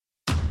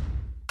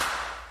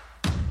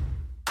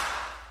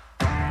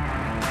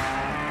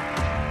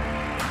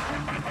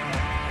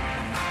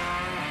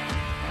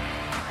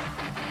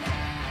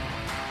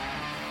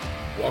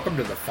Welcome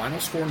to the Final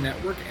Score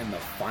Network and the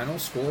Final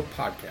Score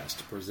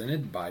Podcast,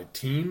 presented by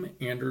Team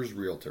Anders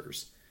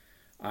Realtors.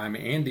 I'm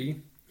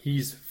Andy.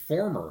 He's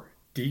former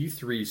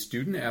D3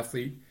 student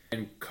athlete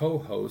and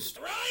co-host.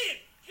 Ryan,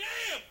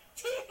 jam!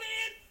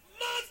 Two-hand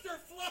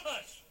monster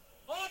flush!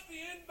 Off the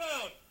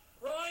inbound.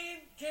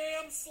 Ryan,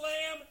 cam,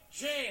 slam,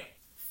 jam.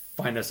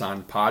 Find us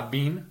on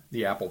Podbean,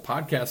 the Apple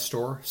Podcast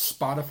Store,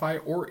 Spotify,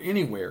 or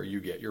anywhere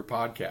you get your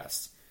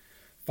podcasts.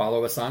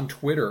 Follow us on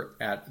Twitter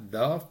at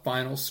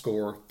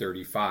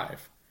TheFinalScore35.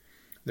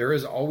 There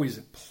is always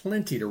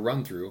plenty to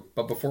run through,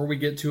 but before we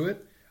get to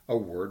it, a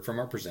word from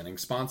our presenting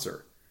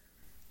sponsor.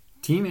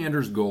 Team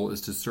Anders' goal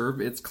is to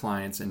serve its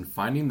clients in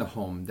finding the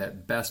home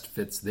that best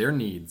fits their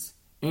needs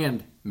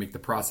and make the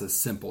process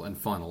simple and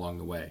fun along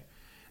the way.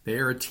 They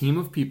are a team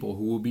of people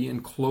who will be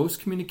in close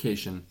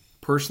communication,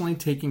 personally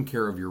taking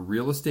care of your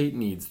real estate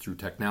needs through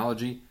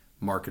technology,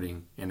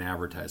 marketing, and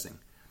advertising.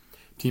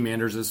 Team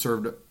Anders has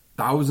served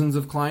thousands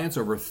of clients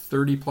over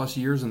 30 plus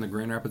years in the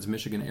Grand Rapids,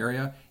 Michigan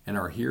area and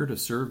are here to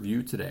serve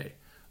you today.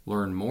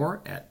 Learn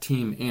more at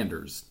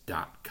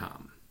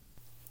teamanders.com.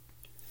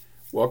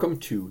 Welcome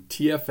to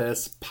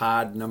TFS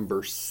pod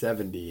number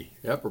 70.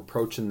 Yep,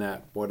 approaching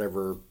that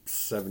whatever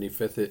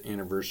 75th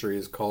anniversary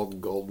is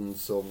called, golden,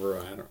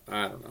 silver,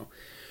 I don't know.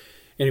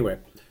 Anyway,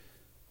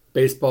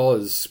 baseball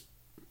is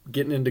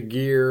getting into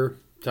gear.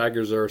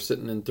 Tigers are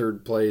sitting in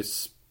third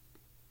place.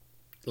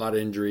 A lot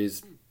of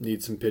injuries,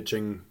 need some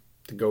pitching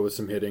to go with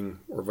some hitting,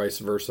 or vice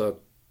versa.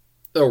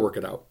 They'll work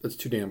it out. It's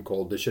too damn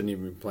cold. They shouldn't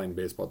even be playing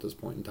baseball at this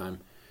point in time.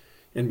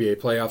 NBA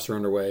playoffs are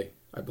underway.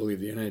 I believe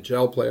the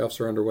NHL playoffs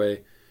are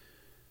underway.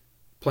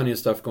 Plenty of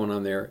stuff going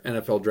on there.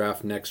 NFL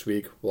draft next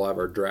week. We'll have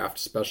our draft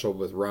special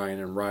with Ryan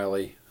and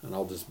Riley, and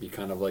I'll just be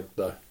kind of like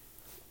the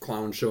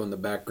clown show in the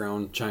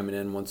background, chiming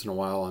in once in a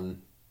while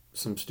on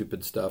some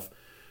stupid stuff.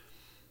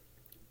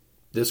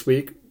 This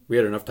week, we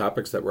had enough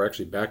topics that we're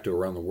actually back to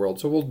around the world,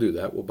 so we'll do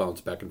that. We'll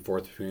bounce back and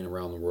forth between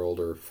around the world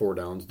or four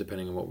downs,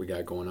 depending on what we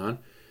got going on.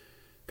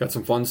 Got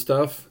some fun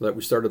stuff that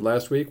we started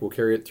last week. We'll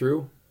carry it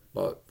through.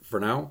 But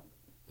for now,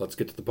 let's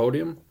get to the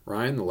podium.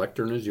 Ryan, the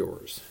lectern is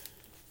yours.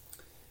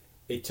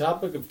 A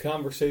topic of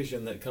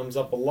conversation that comes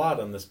up a lot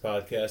on this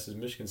podcast is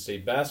Michigan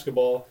State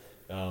basketball.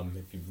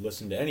 If you've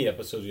listened to any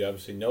episodes, you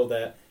obviously know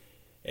that.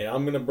 And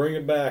I'm going to bring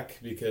it back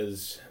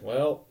because,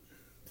 well,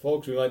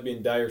 folks, we might be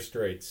in dire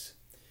straits.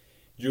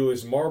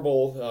 Julius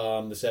Marble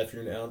this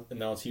afternoon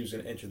announced he was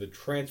going to enter the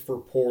transfer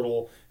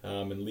portal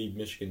and leave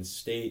Michigan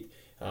State,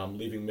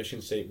 leaving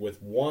Michigan State with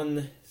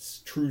one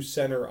true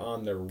center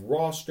on their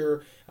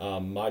roster.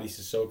 Mady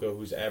Sissoko,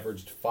 who's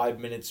averaged 5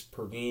 minutes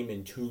per game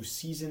in 2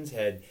 seasons,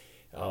 had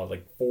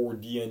like 4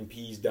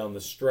 DNPs down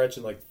the stretch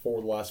in like 4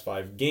 of the last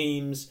 5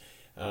 games.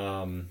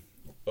 Oh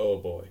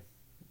boy,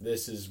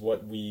 this is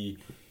what we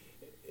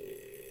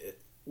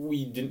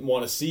didn't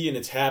want to see, and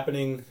it's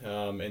happening.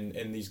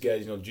 And these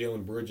guys,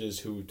 Jalen Bridges,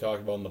 who we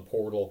talked about in the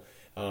portal,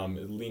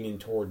 leaning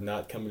toward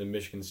not coming to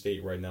Michigan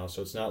State right now.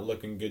 So it's not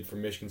looking good for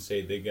Michigan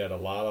State. They got a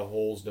lot of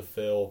holes to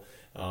fill.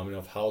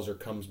 If Hauser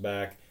comes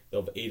back,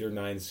 they'll have 8 or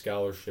 9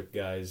 scholarship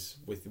guys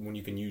when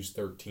you can use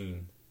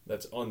 13.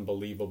 That's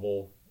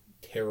unbelievable,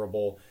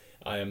 terrible.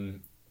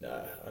 I'm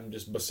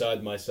just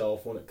beside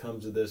myself when it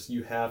comes to this.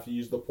 You have to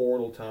use the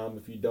portal, Tom.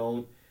 If you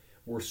don't,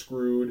 we're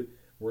screwed.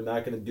 We're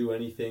not going to do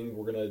anything.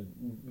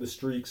 The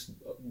streak's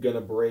going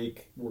to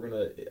break.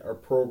 Our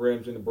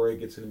program's going to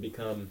break. It's going to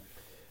become,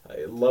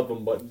 I love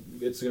them, but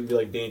it's going to be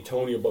like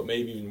D'Antonio, but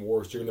maybe even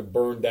worse. You're going to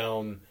burn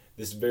down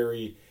this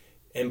very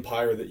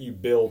empire that you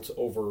built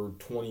over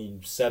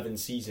 27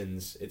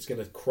 seasons. It's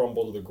going to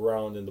crumble to the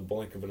ground in the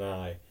blink of an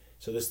eye.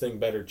 So this thing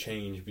better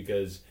change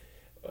because,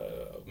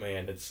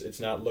 man, it's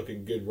not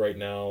looking good right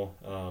now.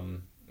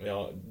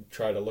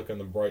 Try to look on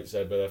the bright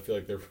side, but I feel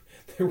like there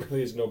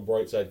really is no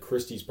bright side.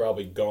 Christie's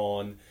probably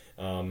gone.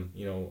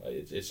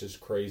 It's just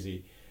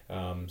crazy.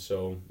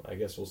 So I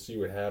guess we'll see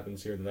what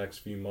happens here in the next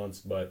few months.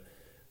 But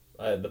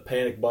the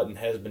panic button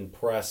has been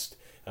pressed.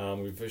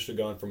 We've officially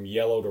gone from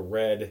yellow to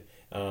red,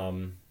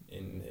 and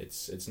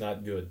it's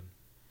not good.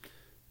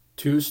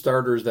 2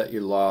 starters that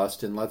you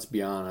lost, and let's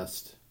be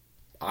honest,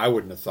 I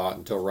wouldn't have thought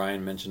until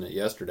Ryan mentioned it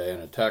yesterday in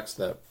a text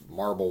that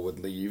Marble would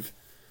leave.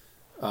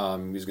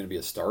 He's going to be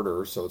a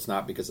starter, so it's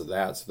not because of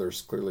that. So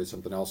there's clearly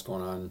something else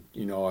going on.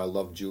 I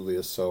love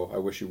Julius, so I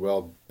wish you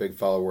well, big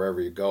fellow, wherever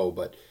you go.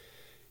 But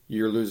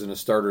you're losing a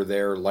starter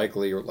there.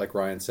 Likely, like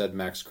Ryan said,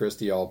 Max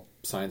Christie, all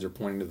signs are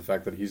pointing to the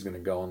fact that he's going to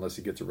go unless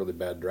he gets a really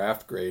bad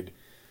draft grade.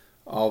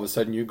 All of a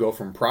sudden, you go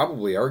from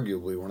probably,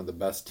 arguably, one of the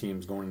best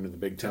teams going into the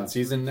Big Ten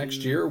season next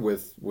year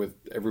with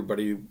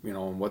everybody,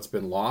 and what's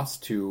been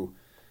lost to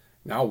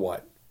now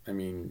what? I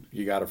mean,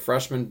 you got a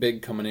freshman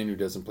big coming in who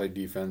doesn't play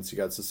defense. You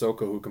got Sissoko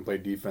who can play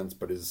defense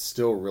but is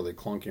still really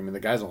clunky. I mean, the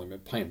guy's only been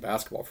playing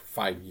basketball for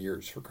 5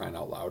 years, for crying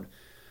out loud.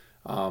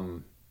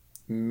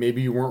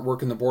 Maybe you weren't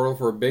working the portal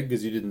for a big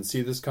because you didn't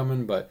see this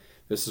coming, but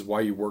this is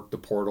why you work the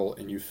portal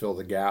and you fill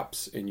the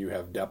gaps and you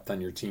have depth on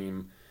your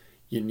team.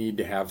 You need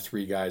to have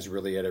 3 guys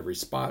really at every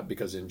spot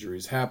because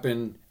injuries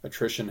happen,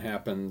 attrition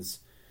happens.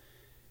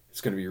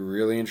 It's going to be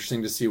really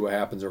interesting to see what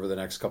happens over the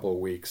next couple of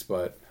weeks.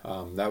 But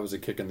that was a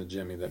kick in the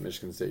jimmy that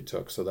Michigan State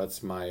took. So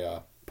that's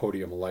my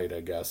podium light,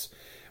 I guess.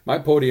 My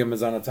podium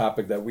is on a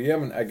topic that we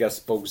haven't, I guess,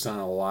 focused on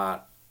a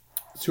lot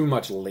too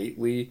much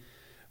lately.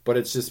 But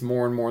it's just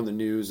more and more in the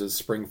news as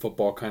spring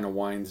football kind of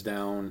winds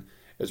down,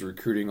 as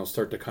recruiting will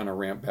start to kind of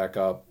ramp back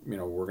up. You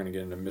know, we're going to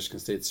get into Michigan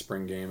State's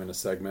spring game in a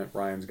segment.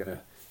 Ryan's going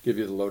to give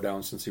you the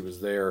lowdown since he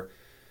was there.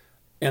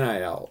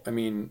 NIL. I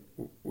mean,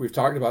 we've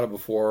talked about it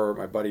before.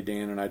 My buddy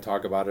Dan and I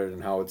talk about it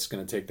and how it's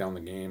going to take down the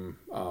game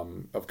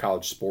of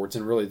college sports.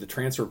 And really, the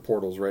transfer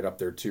portal's right up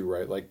there too,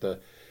 right? Like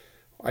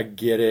I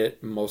get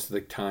it most of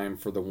the time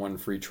for the one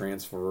free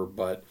transfer,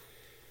 but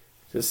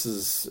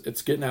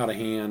it's getting out of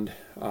hand.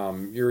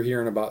 You're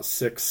hearing about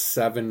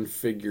 6-7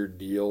 figure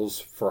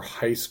deals for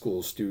high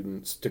school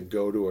students to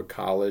go to a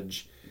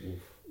college.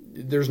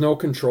 There's no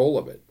control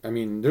of it. I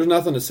mean, there's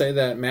nothing to say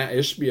that Matt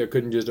Ishbia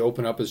couldn't just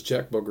open up his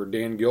checkbook or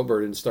Dan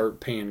Gilbert and start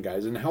paying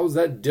guys. And how is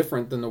that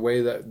different than the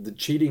way that the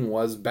cheating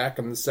was back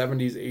in the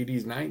 70s,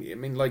 80s, 90s? I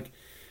mean, like,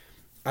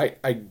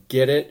 I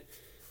get it.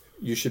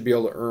 You should be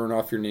able to earn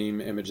off your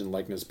name, image, and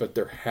likeness, but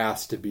there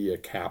has to be a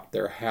cap.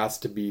 There has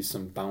to be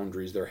some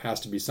boundaries. There has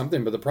to be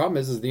something. But the problem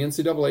is the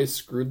NCAA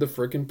screwed the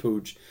frickin'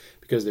 pooch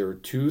because they were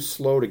too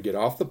slow to get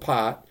off the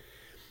pot,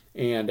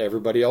 and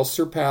everybody else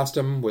surpassed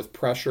them with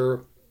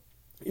pressure.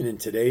 And in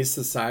today's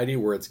society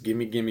where it's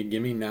gimme, gimme,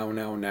 gimme,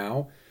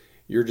 now,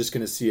 you're just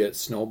going to see it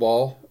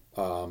snowball.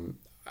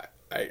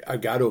 I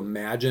got to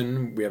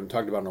imagine, we haven't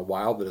talked about in a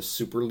while, that a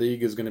super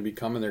league is going to be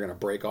coming. They're going to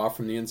break off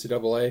from the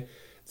NCAA.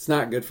 It's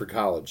not good for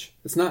college.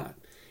 It's not.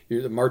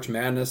 The March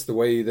Madness, the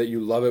way that you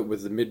love it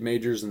with the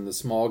mid-majors and the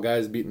small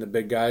guys beating the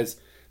big guys,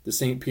 the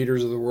St.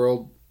 Peters of the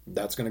world,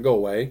 that's going to go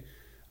away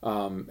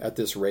at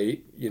this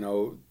rate. You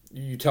know,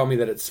 you tell me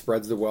that it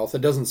spreads the wealth.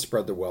 It doesn't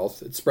spread the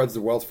wealth. It spreads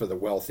the wealth for the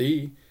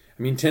wealthy.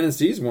 I mean,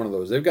 Tennessee's one of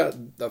those. They've got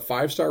a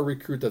 5-star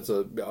recruit that's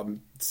a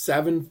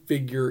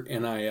 7-figure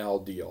NIL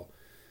deal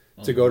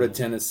to go to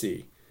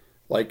Tennessee.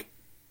 Like,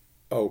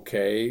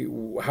 okay,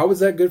 how is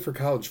that good for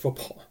college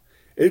football?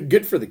 It's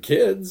good for the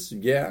kids,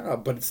 yeah,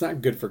 but it's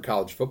not good for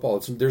college football.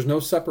 There's no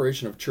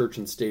separation of church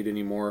and state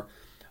anymore.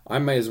 I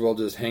may as well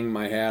just hang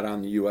my hat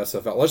on the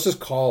USFL. Let's just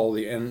call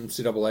the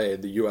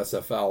NCAA the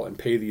USFL and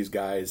pay these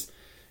guys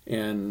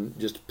and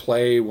just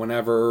play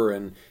whenever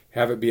and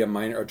have it be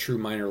a true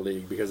minor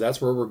league, because that's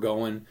where we're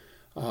going.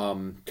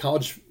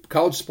 College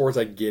sports,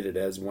 I get it,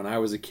 as when I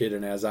was a kid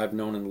and as I've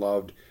known and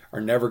loved, are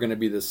never going to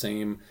be the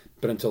same.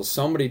 But until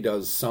somebody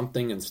does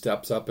something and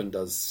steps up and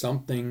does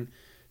something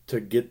to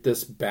get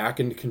this back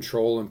into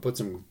control and put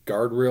some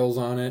guardrails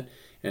on it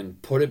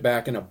and put it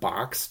back in a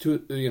box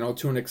to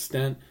an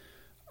extent.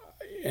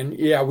 And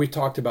yeah, we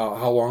talked about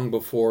how long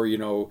before,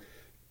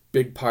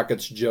 Big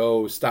Pockets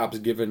Joe stops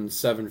giving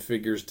 7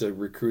 figures to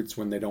recruits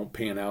when they don't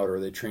pan out or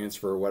they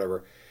transfer or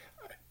whatever.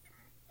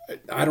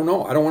 I don't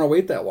know. I don't want to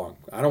wait that long.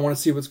 I don't want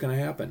to see what's going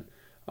to happen.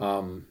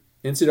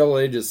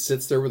 NCAA just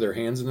sits there with their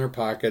hands in their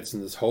pockets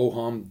and this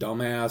ho-hum,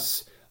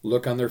 dumbass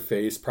look on their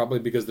face, probably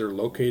because they're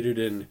located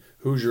in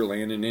Hoosier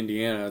land in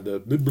Indiana, the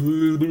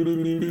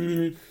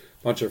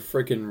bunch of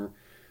freaking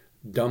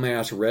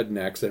dumbass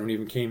rednecks that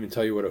can't even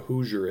tell you what a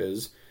Hoosier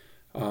is.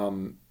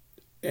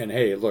 And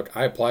hey, look,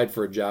 I applied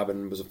for a job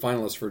and was a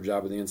finalist for a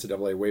job in the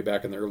NCAA way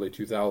back in the early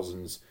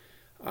 2000s.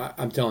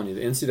 I'm telling you,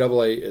 the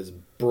NCAA is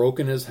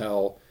broken as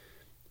hell.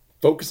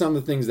 Focus on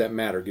the things that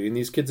matter, getting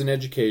these kids an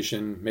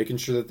education, making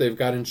sure that they've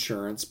got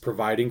insurance,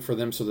 providing for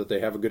them so that they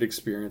have a good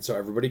experience so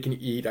everybody can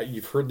eat.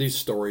 You've heard these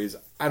stories.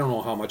 I don't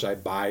know how much I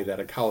buy that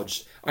a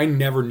college... I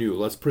never knew,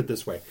 let's put it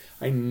this way,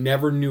 I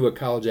never knew a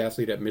college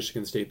athlete at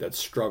Michigan State that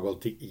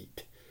struggled to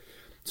eat.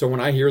 So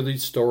when I hear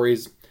these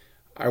stories,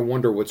 I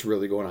wonder what's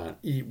really going on.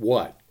 Eat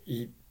what?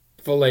 Eat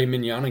filet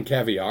mignon and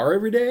caviar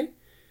every day?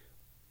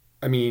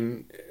 I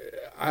mean,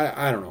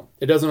 I don't know.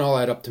 It doesn't all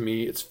add up to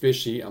me. It's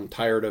fishy. I'm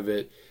tired of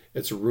it.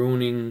 It's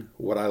ruining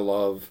what I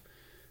love.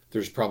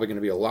 There's probably going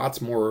to be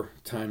lots more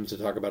times to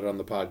talk about it on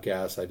the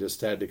podcast. I just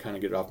had to kind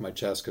of get it off my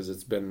chest because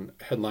it's been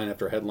headline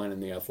after headline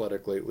in The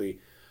Athletic lately.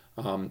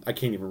 I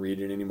can't even read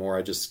it anymore.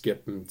 I just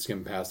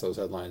skim past those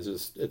headlines.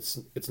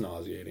 It's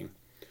nauseating.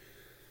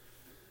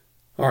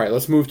 All right,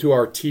 let's move to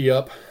our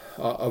tee-up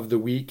of the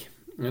week.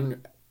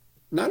 And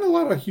not a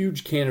lot of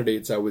huge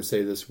candidates, I would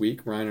say, this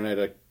week. Ryan and I had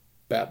to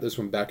bat this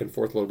one back and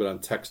forth a little bit on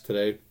text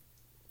today.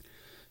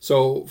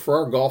 So for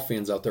our golf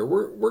fans out there,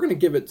 we're going to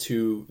give it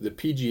to the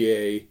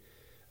PGA,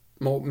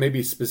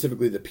 maybe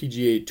specifically the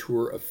PGA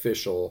Tour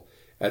official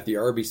at the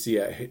RBC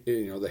at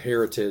the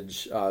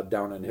Heritage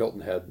down in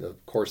Hilton Head, the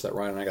course that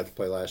Ryan and I got to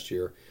play last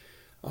year,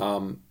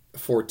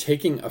 for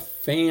taking a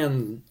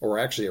fan, or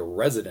actually a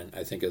resident,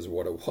 I think is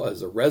what it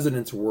was, a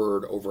resident's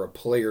word over a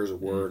player's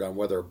word on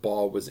whether a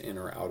ball was in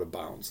or out of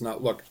bounds. Now,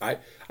 look, I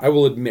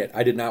will admit,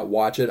 I did not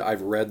watch it.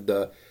 I've read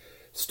the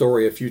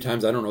story a few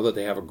times. I don't know that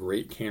they have a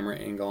great camera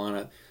angle on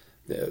it.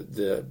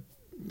 The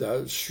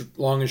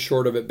long and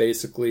short of it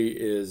basically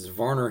is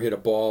Varner hit a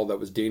ball that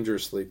was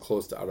dangerously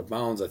close to out of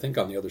bounds. I think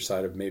on the other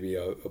side of maybe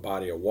a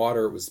body of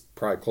water. It was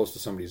probably close to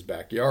somebody's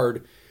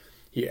backyard.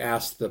 he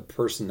asked the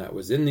person that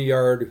was in the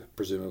yard,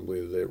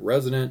 presumably the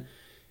resident,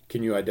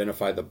 can you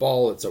identify the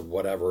ball? It's a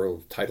whatever,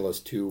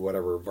 Titleist 2,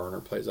 whatever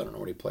Varner plays. I don't know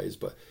what he plays,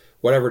 but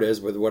whatever it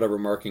is, with whatever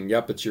marking,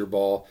 yep, it's your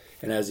ball.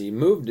 And as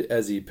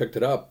he picked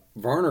it up,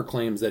 Varner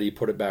claims that he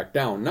put it back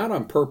down, not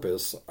on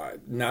purpose.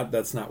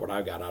 That's not what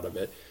I got out of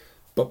it,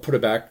 but put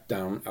it back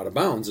down out of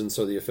bounds. And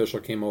so the official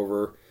came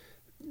over,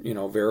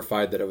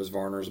 verified that it was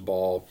Varner's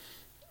ball,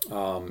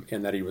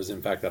 and that he was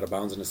in fact out of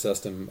bounds and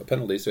assessed him a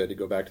penalty. So he had to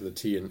go back to the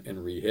tee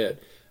and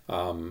re-hit,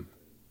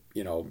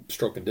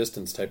 stroke and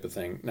distance type of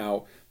thing.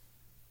 Now,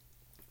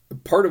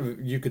 part of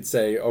you could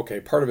say, okay,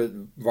 part of it,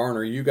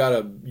 Varner, you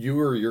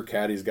or your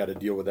caddy's got to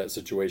deal with that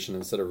situation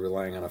instead of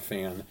relying on a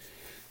fan.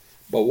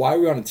 But why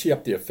we want to tee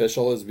up the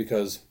official is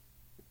because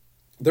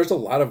there's a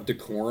lot of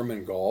decorum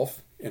in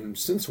golf, and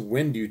since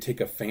when do you take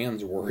a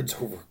fan's words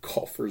over a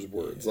golfer's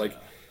words? Yeah. Like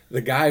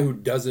the guy who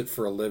does it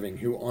for a living,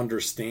 who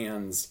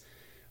understands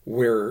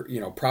where,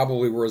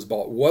 probably where his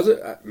ball was,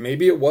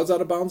 maybe it was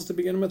out of bounds to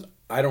begin with.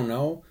 I don't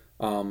know.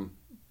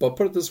 But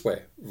put it this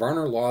way,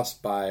 Varner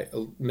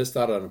missed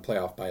out on a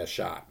playoff by a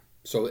shot.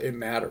 So it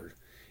mattered.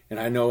 And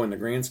I know in the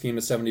grand scheme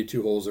of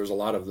 72 holes, there's a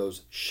lot of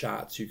those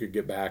shots you could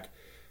get back.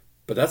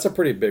 But that's a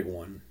pretty big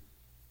one.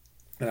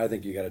 And I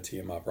think you got to tee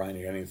him up. Ryan,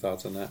 you got any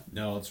thoughts on that?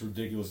 No, it's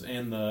ridiculous.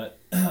 And the,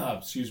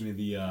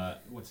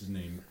 what's his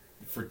name?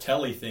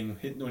 Fratelli thing,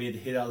 when he had to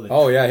hit out of the tree.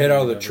 Oh, yeah, hit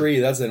out of the tree.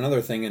 That's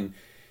another thing. And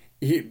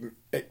I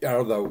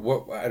don't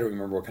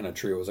remember what kind of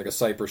tree it was, like a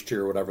cypress tree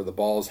or whatever. The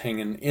ball is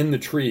hanging in the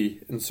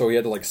tree, and so he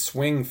had to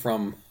swing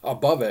from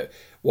above it.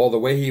 Well, the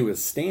way he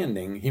was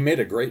standing, he made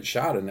a great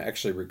shot and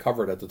actually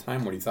recovered at the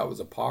time what he thought was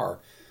a par.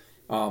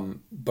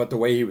 But the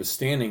way he was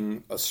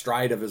standing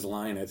astride of his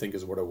line, I think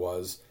is what it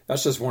was.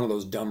 That's just one of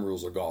those dumb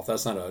rules of golf.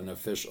 That's not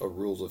a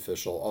rules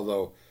official.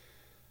 Although,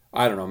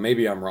 I don't know,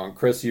 maybe I'm wrong.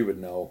 Chris, you would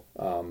know.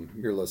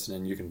 You're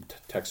listening. You can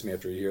text me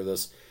after you hear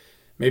this.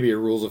 Maybe a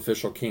rules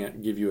official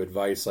can't give you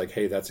advice like,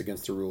 hey, that's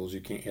against the rules. You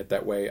can't hit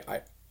that way.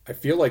 I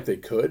feel like they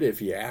could if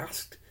he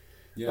asked.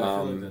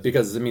 Yeah,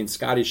 because,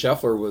 Scotty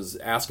Scheffler was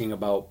asking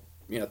about,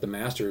 at the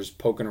Masters,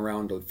 poking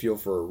around to feel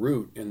for a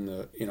route in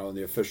the,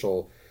 the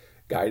official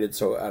guided.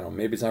 So, I don't know,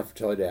 maybe it's not for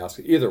Telly to ask.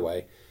 Either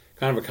way,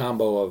 kind of a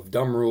combo of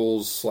dumb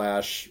rules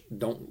 /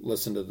 don't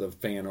listen to the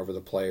fan over the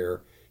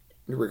player,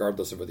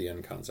 regardless of what the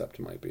end concept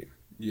might be.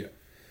 Yeah.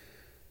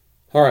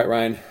 All right,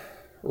 Ryan.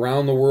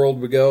 Around the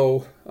world we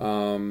go.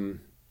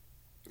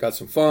 Got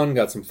some fun,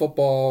 got some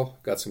football,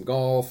 got some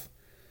golf.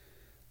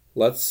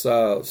 Let's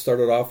start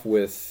it off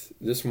with,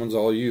 this one's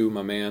all you,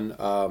 my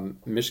man.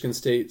 Michigan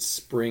State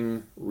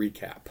spring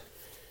recap.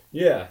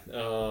 Yeah,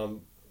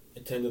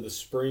 attended the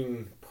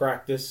spring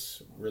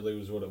practice, really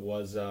was what it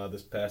was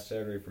this past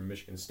Saturday from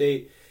Michigan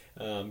State.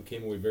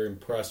 Came away very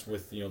impressed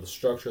with the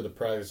structure of the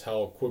practice,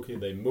 how quickly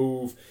they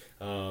move,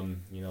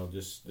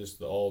 just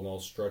the all-in-all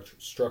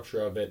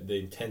structure of it, the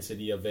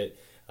intensity of it.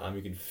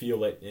 You can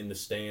feel it in the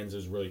stands. It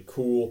was really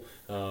cool.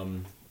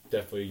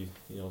 Definitely,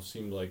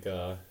 seemed like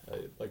a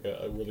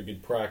really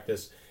good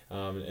practice,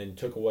 and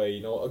took away,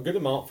 a good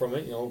amount from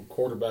it.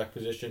 Quarterback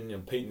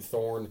position. Peyton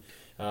Thorne,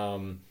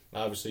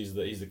 obviously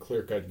he's the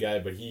clear-cut guy,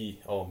 but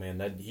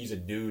he's a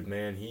dude,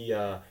 man.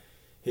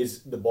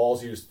 The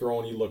balls he was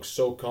throwing, he looked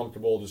so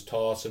comfortable just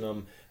tossing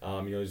them.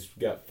 He's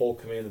got full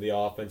command of the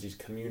offense. He's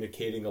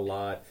communicating a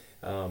lot.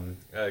 I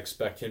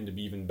expect him to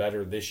be even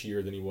better this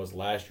year than he was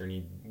last year,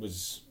 and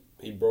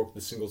he broke the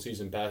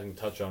single-season passing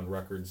touchdown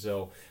record,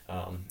 so,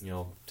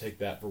 take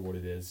that for what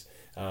it is.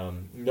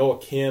 Noah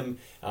Kim,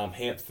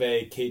 Hamp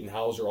Fay, Caden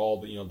Hauser, all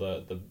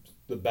the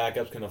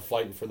backups kind of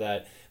fighting for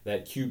that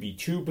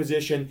QB2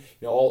 position.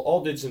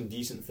 All did some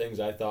decent things,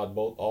 I thought.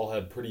 All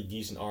had pretty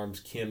decent arms.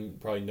 Kim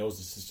probably knows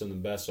the system the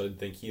best, so I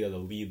think he had the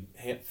lead.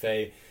 Hamp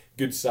Fay,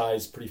 good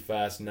size, pretty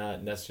fast,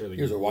 not necessarily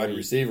he was a wide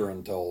receiver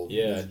until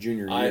his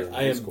junior year in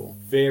high school.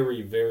 I am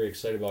very, very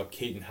excited about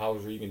Caden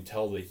Hauser. You can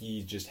tell that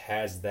he just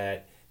has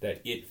that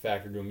it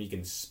factor to him. He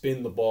can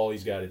spin the ball.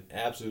 He's got an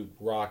absolute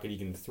rocket. He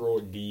can throw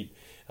it deep.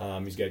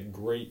 He's got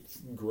great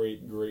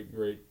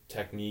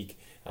technique.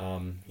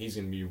 He's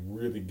going to be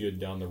really good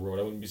down the road.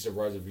 I wouldn't be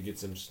surprised if we get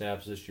some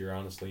snaps this year,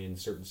 honestly, in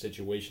certain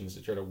situations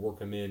to try to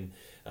work him in,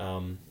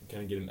 kind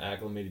of get him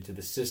acclimated to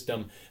the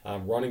system.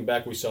 Running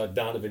back, we saw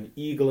Donovan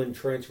Eaglin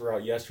transfer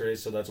out yesterday,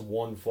 so that's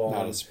one fall.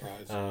 Not a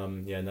surprise.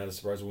 Not a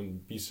surprise. I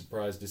wouldn't be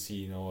surprised to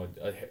see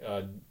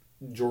a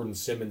Jordan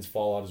Simmons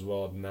fall out as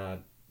well. I'm not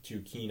too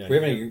keen on. Do we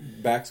have any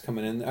backs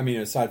coming in?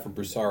 Aside from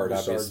Broussard,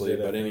 obviously,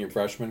 but any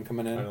freshmen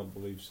coming in? I don't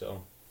believe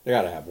so. They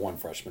got to have one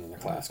freshman in the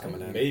class coming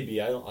in. Maybe.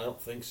 I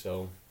don't think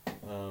so.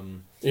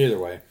 Either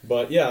way.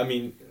 But yeah,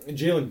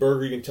 Jalen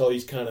Berger, you can tell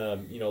he's kind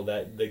of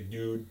the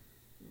dude.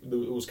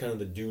 It was kind of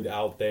the dude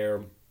out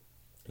there,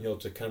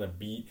 to kind of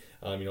beat.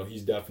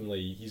 He's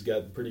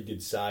got pretty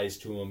good size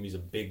to him. He's a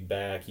big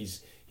back. He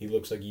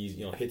looks like he's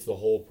hits the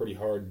hole pretty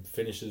hard,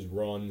 finishes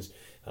runs.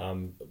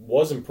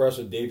 Was impressed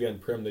with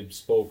Davion Prim. They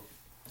spoke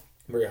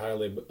very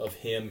highly of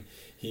him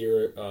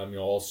here,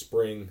 all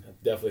spring. I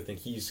definitely think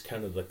he's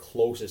kind of the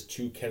closest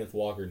to Kenneth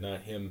Walker,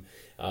 not him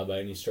by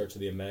any stretch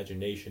of the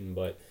imagination,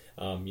 but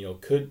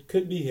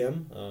could be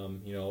him,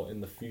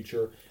 in the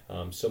future.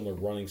 Similar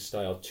running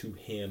style to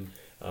him.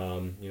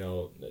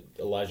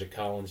 Elijah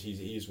Collins,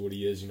 he's what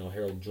he is.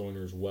 Harold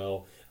Joyner as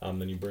well.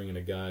 Then you bring in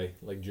a guy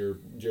like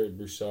Jared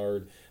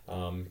Broussard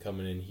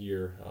coming in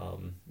here,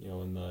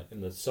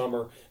 in the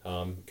summer.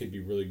 Could be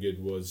really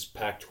good. Was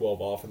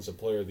Pac-12 Offensive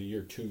Player of the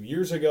Year 2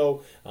 years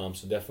ago.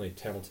 So definitely a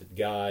talented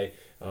guy.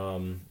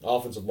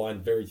 Offensive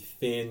line very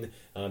thin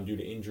due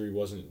to injury.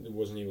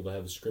 Wasn't able to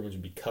have the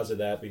scrimmage because of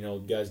that.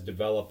 But, guys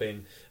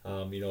developing,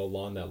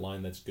 along that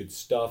line. That's good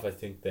stuff. I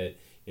think that.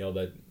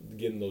 That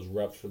getting those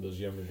reps for those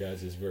younger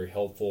guys is very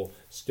helpful.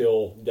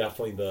 Still,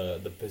 definitely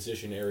the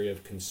position area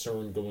of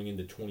concern going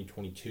into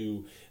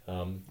 2022.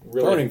 Really,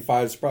 starting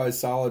five is probably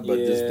solid, but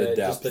just the depth.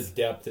 Just the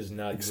depth is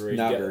not great.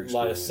 Not you got very a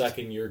lot of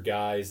second-year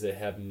guys that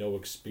have no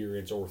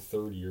experience, or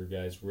third-year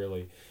guys,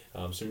 really.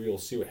 So we'll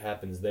see what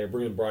happens there.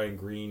 Bringing Brian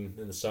Green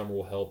in the summer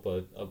will help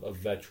a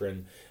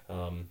veteran.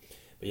 Tight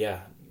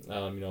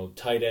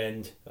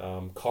end.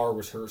 Carr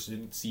was hurt, so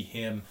didn't see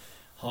him.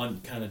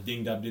 Hunt kind of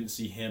dinged up, didn't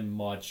see him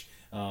much.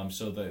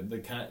 So the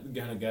kind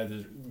of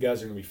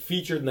guys are going to be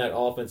featured in that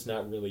offense,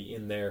 not really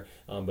in there.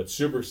 But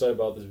super excited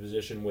about this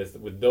position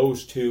with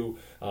those two,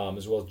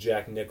 as well as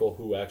Jack Nickel,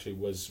 who actually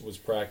was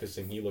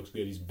practicing. He looks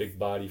good. He's a big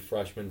body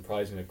freshman.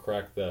 Probably going to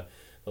crack the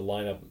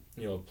lineup.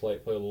 Play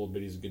a little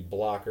bit. He's a good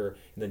blocker.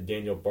 And then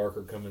Daniel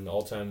Barker coming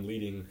all-time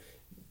leading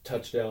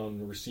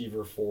touchdown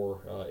receiver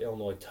for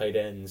Illinois tight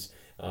ends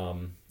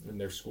in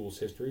their school's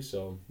history.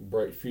 So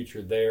bright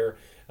future there.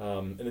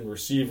 And then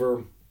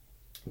receiver.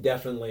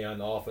 Definitely on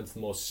the offense, the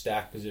most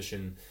stacked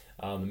position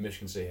that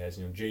Michigan State has.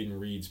 Jaden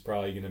Reed's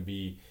probably going to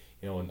be,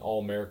 an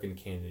All-American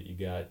candidate. You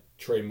got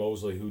Trey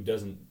Mosley, who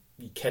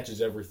he catches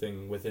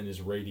everything within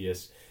his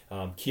radius.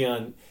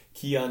 Keon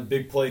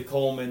Big Play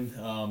Coleman,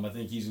 I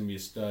think he's going to be a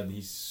stud.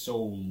 He's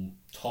so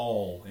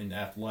tall and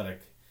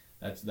athletic.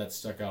 That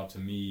stuck out to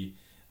me.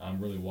 I'm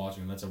really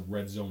watching him. That's a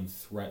red zone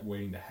threat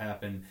waiting to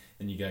happen.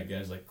 Then you got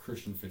guys like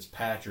Christian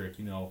Fitzpatrick.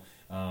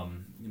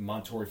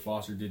 Montorie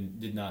Foster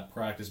did not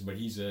practice, but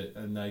he's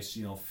a nice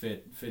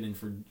fit in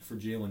for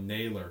Jalen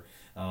Naylor.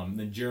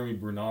 Then Jeremy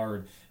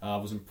Bernard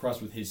was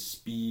impressed with his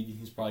speed.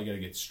 He's probably got to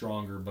get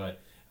stronger,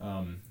 but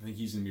I think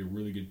he's going to be a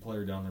really good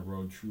player down the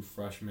road. True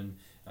freshman.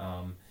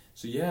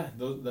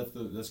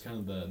 That's kind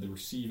of the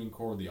receiving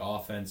core of the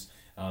offense.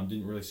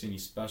 Didn't really see any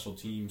special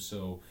teams,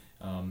 so.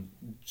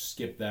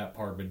 Skip that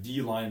part, but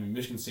D-line,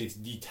 Michigan State's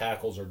D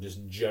tackles are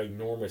just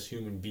ginormous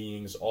human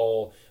beings.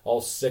 All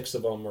 6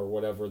 of them or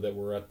whatever that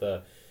were at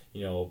the,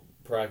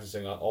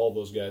 practicing. All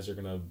those guys are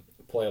going to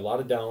play a lot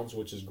of downs,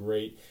 which is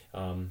great.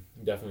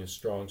 Definitely a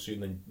strong suit.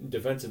 And then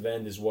defensive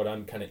end is what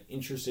I'm kind of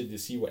interested to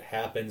see what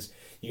happens.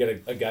 You got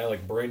a guy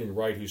like Brandon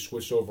Wright who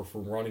switched over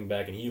from running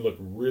back, and he looked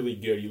really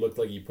good. He looked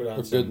like he put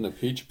on good in the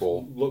Peach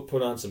Bowl.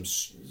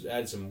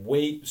 Add some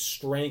weight,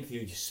 strength.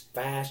 He's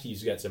fast.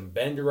 He's got some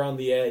bend around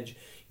the edge.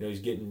 He's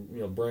getting,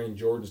 Brandon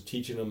Jordan's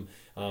teaching him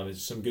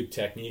some good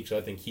technique. So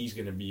I think he's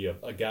going to be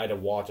a guy to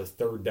watch, a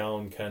third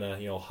down kind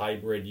of,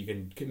 hybrid. You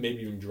can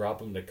maybe even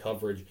drop him to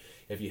coverage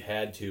if you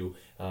had to.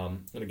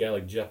 And a guy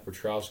like Jeff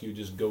Petrowski who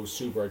just goes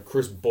super hard.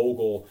 Chris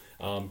Bogle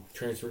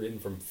transferred in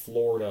from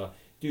Florida.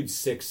 Dude's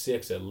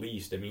 6'6" at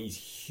least. I mean, he's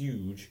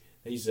huge.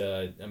 He's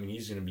going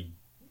to be.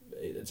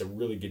 It's a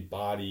really good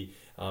body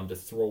to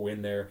throw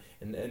in there.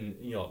 And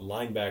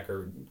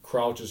linebacker,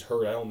 Crouch is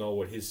hurt. I don't know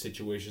what his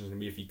situation is going to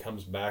be if he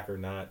comes back or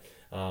not.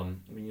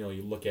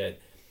 You look at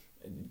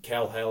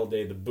Cal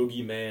Halliday, the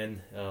boogeyman.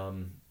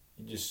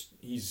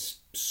 He's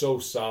so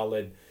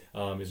solid.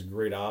 Is a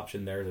great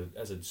option there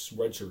as a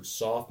redshirt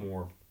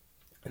sophomore.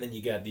 And then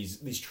you got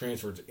these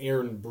transfers,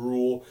 Aaron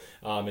Brule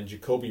and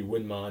Jacoby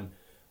Windmon.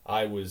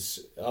 I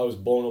was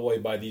blown away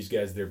by these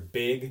guys. They're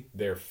big,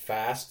 they're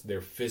fast, they're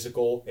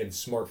physical, and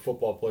smart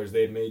football players.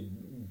 They've made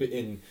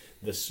in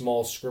the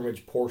small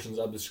scrimmage portions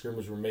of the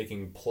scrimmage. Were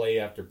making play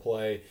after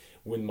play.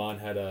 Windmon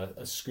had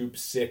a scoop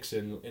 6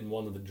 in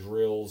one of the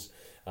drills.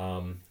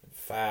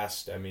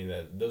 Fast. I mean,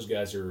 those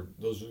guys are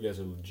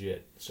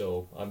legit.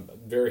 So I'm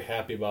very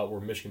happy about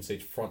where Michigan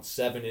State's front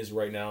 7 is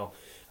right now.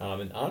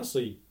 And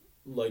honestly,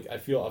 I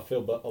feel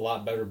a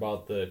lot better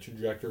about the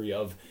trajectory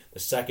of the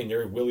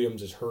secondary.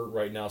 Williams is hurt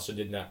right now, so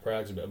did not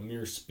practice. But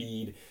Amir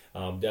Speed,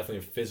 definitely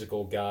a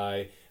physical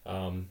guy,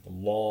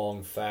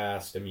 long,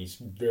 fast. I mean, he's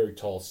very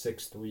tall,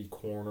 6'3"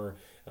 corner.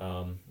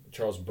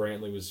 Charles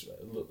Brantley was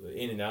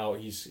in and out.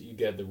 He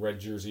got the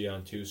red jersey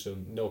on too, so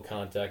no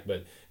contact,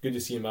 but good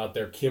to see him out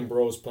there.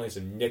 Kimbrough's playing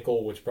some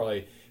nickel, which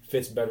probably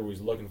fits better what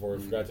he's looking for. I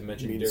forgot to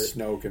mention Darius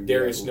Snow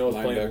is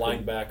playing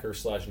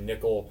linebacker /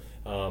 nickel.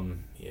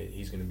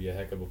 He's going to be a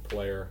heck of a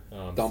player.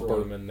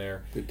 Throw him in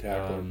there. Good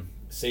tackler.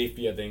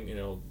 Safety, I think,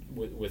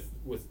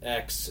 with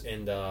X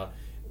and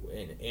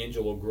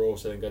Angelo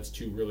Gross, I think that's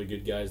 2 really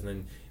good guys, and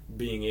then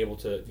being able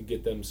to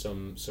get them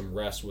some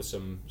rest with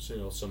some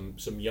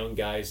young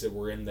guys that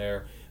were in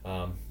there,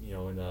 and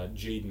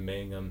Jaden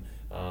Mangum.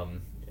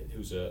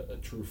 who's a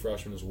true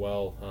freshman as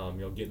well.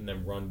 Getting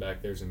them run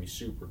back there is going to be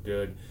super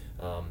good.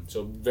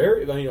 So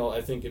very,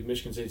 I think if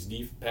Michigan State's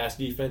pass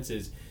defense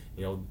is,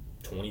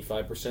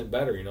 25%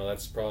 better,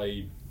 that's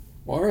probably.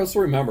 Well, let's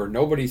remember,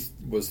 nobody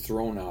was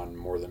thrown on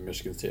more than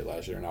Michigan State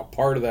last year. Now,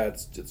 part of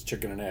that's it's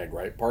chicken and egg,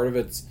 right? Part of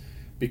it's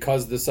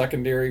because the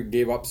secondary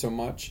gave up so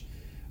much.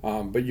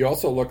 But you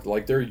also look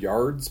like their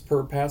yards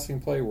per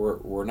passing play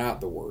were not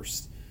the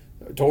worst.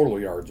 Total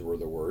yards were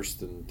the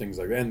worst and things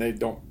like that. And they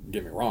don't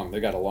get me wrong,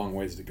 they got a long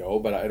ways to go,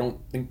 but I don't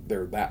think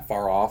they're that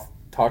far off.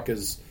 Tuck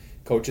is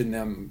coaching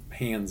them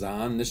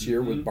hands-on this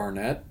year with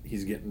Barnett.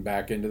 He's getting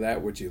back into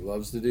that, which he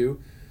loves to do.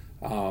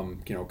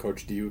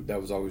 Coach D,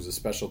 that was always a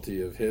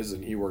specialty of his,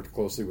 and he worked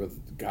closely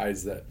with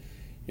guys that,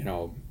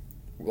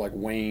 like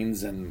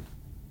Waynes and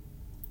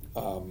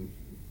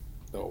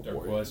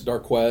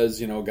Darquez,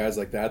 guys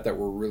like that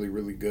were really,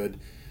 really good.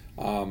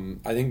 I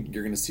think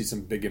you're going to see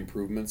some big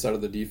improvements out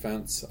of the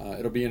defense.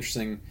 It'll be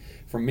interesting.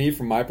 From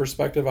my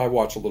perspective, I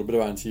watched a little bit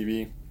of it on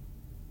TV.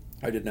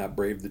 I did not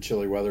brave the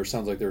chilly weather.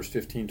 Sounds like there was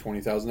 15,000,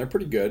 20,000. They're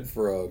pretty good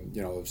for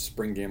a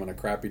spring game on a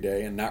crappy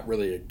day, and not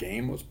really a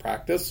game. It was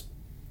practice.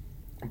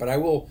 But I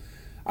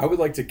would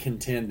like to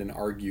contend and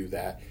argue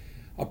that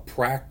a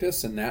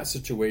practice in that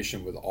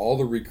situation with all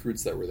the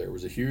recruits that were there,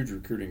 was a huge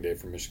recruiting day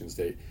for Michigan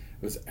State,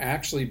 was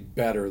actually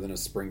better than a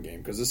spring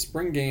game. Because a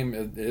spring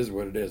game is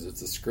what it is.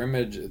 It's a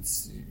scrimmage.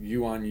 It's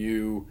you on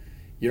you.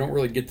 You don't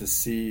really get to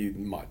see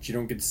much. You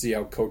don't get to see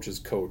how coaches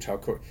coach.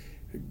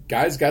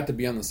 Guys got to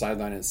be on the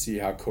sideline and see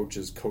how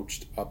coaches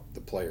coached up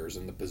the players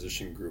in the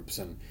position groups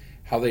and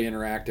how they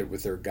interacted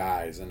with their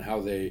guys and how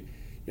they,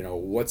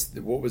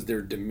 what was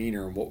their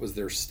demeanor and what was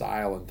their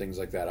style and things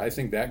like that. I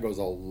think that goes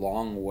a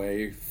long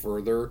way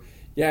further.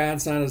 Yeah,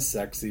 it's not as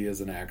sexy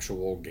as an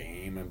actual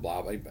game and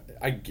blah, blah.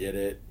 I get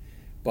it.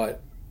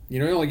 But,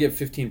 you only get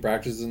 15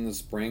 practices in the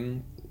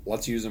spring.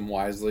 Let's use them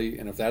wisely.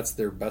 And if that's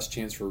their best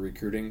chance for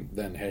recruiting,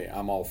 then, hey,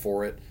 I'm all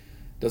for it.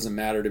 Doesn't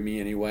matter to me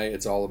anyway.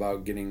 It's all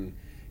about getting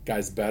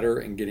guys better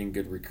and getting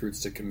good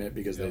recruits to commit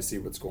because they see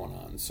what's going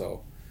on.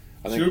 So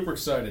I think super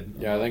excited.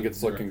 Yeah, I think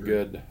it's looking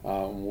good.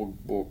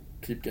 We'll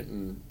keep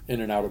getting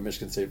in and out of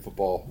Michigan State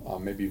football,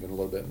 maybe even a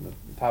little bit in the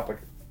topic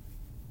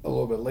a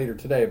little bit later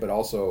today, but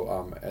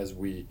also as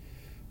we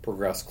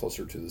progress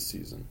closer to the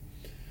season.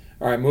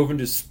 All right, moving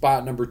to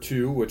spot number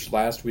 2, which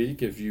last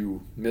week, if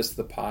you missed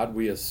the pod,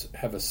 we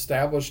have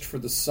established for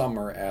the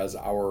summer as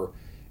our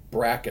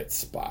bracket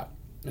spot.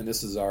 And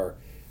this is our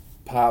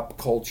pop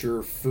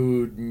culture,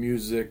 food,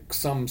 music,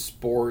 some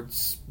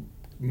sports,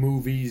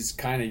 movies,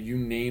 kind of you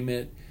name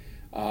it.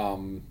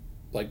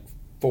 Like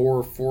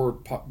four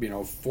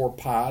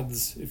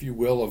pods, if you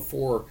will, of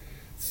 4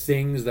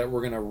 things that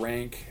we're going to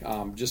rank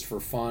just for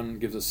fun.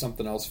 Gives us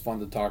something else fun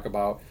to talk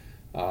about.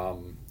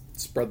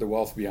 Spread the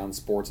wealth beyond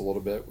sports a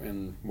little bit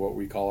in what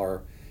we call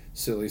our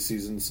silly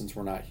season, since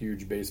we're not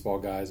huge baseball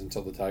guys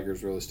until the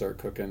Tigers really start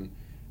cooking.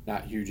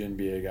 Not huge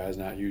NBA guys,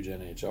 not huge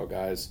NHL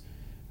guys.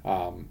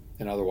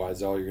 And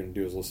otherwise, all you're going to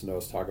do is listen to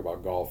us talk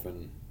about golf,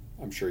 and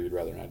I'm sure you'd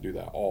rather not do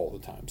that all the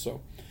time. So,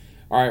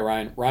 all right,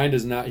 Ryan. Ryan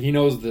does not. He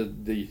knows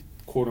the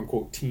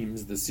quote-unquote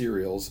teams, the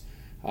serials.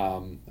 I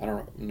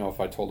don't know if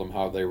I told him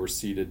how they were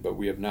seeded, but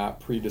we have not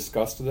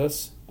pre-discussed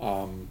this.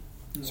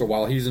 So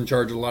while he's in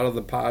charge of a lot of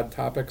the pod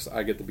topics,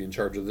 I get to be in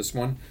charge of this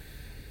one.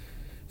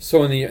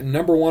 So in the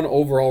number 1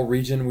 overall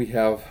region,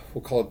 we'll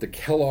call it the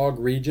Kellogg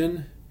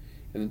region,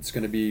 and it's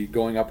going to be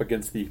going up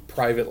against the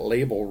private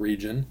label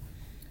region.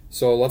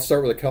 So let's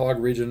start with the Kellogg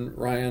region,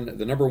 Ryan.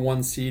 The number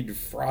 1 seed,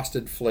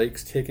 Frosted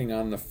Flakes, taking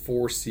on the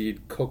 4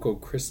 seed Cocoa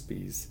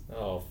Krispies.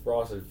 Oh,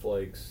 Frosted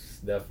Flakes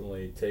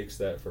definitely takes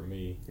that for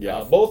me.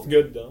 Yeah. Both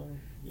good, though.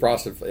 I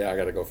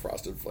got to go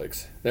Frosted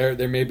Flakes.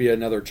 There may be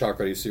another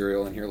chocolatey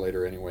cereal in here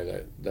later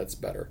anyway that's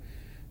better.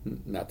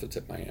 Not to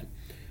tip my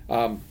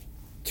hand.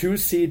 2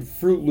 seed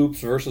Fruit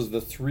Loops versus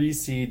the 3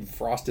 seed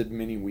Frosted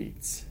Mini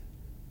Wheats.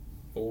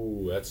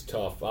 Oh, that's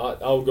tough.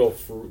 I'll go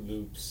Fruit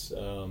Loops.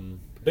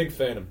 Big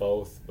fan of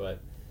both, but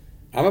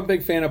I'm a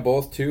big fan of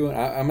both too.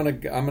 I'm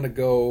gonna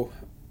go.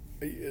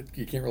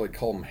 You can't really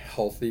call them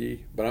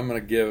healthy, but I'm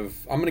gonna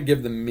give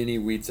the Mini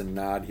Wheats a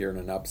nod here in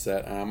an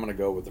upset, and I'm gonna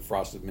go with the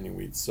Frosted Mini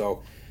Wheats.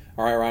 So,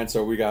 all right, Ryan.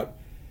 So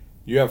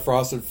you have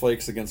Frosted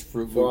Flakes against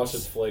Fruit Loops.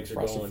 Frosted Flakes are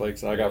Frosted going.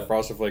 Flakes. I got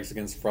Frosted Flakes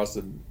against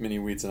Frosted Mini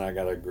Wheats, and I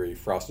gotta agree,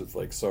 Frosted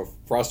Flakes. So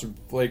Frosted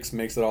Flakes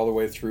makes it all the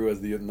way through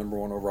as the number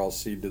 1 overall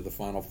seed to the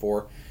Final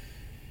Four.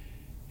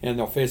 And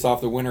they'll face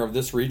off the winner of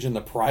this region, the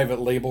private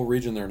label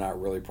region. They're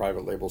not really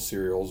private label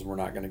cereals. We're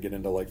not going to get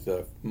into like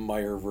the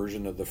Meyer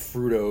version of the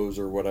Fruitos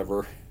or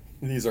whatever.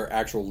 These are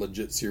actual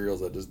legit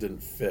cereals that just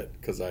didn't fit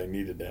because I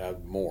needed to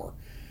have more.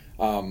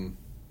 The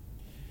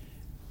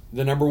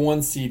number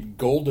 1 seed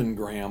Golden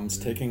Grams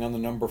taking on the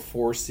number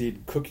 4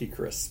 seed Cookie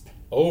Crisp.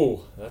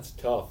 Oh, that's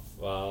tough.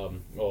 I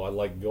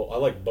like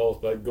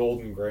both, but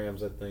Golden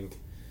Grams, I think.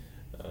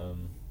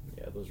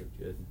 Yeah, those are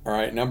good. All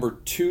right, number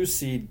 2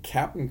 seed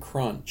Captain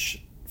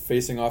Crunch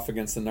facing off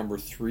against the number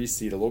 3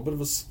 seed. A little bit of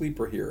a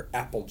sleeper here,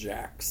 Apple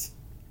Jacks.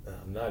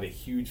 I'm not a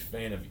huge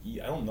fan of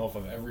I don't know if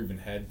I've ever even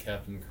had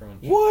Captain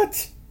Crunch.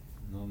 What?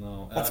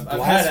 No. That's I've had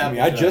blasphemy.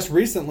 I Apple just Jack.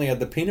 recently had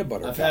the peanut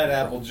butter. I've had Cap'n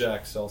Apple Crunch.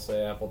 Jacks, so I'll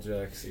say Apple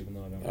Jacks, even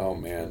though I don't. Oh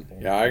man,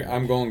 yeah,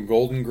 I'm going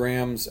Golden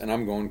Grams and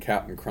I'm going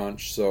Captain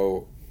Crunch.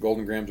 So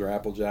Golden Grams or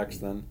Apple Jacks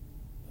then,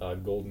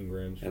 Golden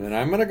Grams. and then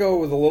I'm gonna go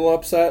with a little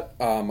upset.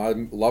 I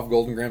love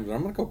Golden Grams, but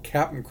I'm gonna go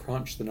Captain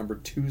Crunch, the number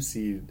 2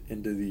 seed,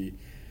 into the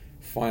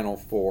Final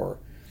Four.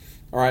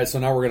 All right, so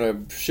now we're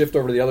gonna shift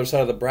over to the other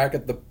side of the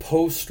bracket, the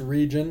Post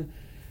region.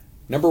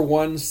 Number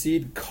 1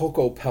 seed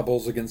Cocoa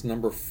Pebbles against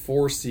number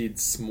 4 seed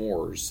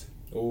S'mores.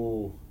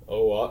 I'm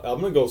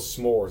gonna go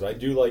s'mores. I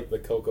do like the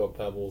Cocoa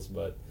Pebbles,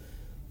 but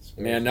s'mores.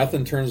 Man,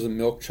 nothing turns the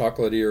milk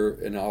chocolatier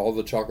in all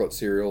the chocolate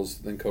cereals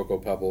than Cocoa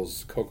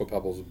Pebbles. Cocoa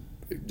Pebbles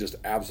just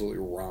absolutely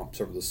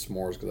romps over the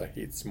s'mores because I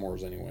hate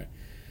s'mores anyway.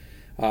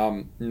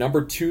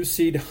 Number 2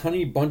 seed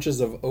Honey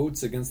Bunches of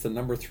Oats against the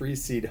number 3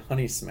 seed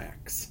Honey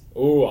Smacks.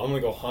 I'm gonna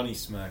go Honey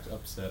Smacks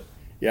upset.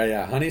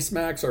 Yeah, Honey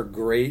Smacks are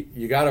great.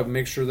 You got to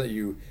make sure that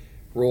you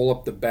roll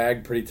up the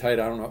bag pretty tight.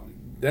 I don't know.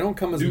 They don't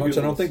come as much.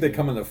 I don't think they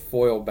come in the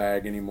foil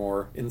bag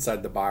anymore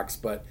inside the box,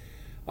 but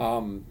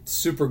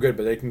super good.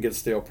 But they can get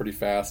stale pretty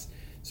fast.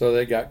 So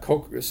they got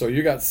So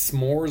you got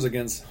S'mores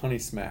against Honey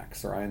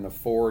Smacks, Ryan. The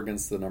 4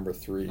 against the number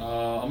 3.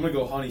 I'm gonna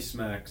go Honey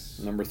Smacks.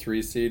 Number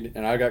 3 seed,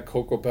 and I got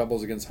Cocoa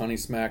Pebbles against Honey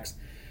Smacks.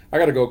 I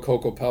got to go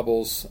Cocoa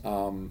Pebbles.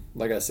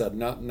 Like I said,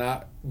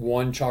 not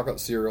one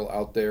chocolate cereal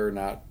out there.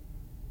 Not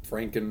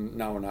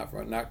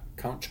not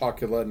Count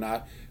Chocula,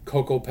 not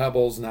Cocoa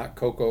Pebbles, not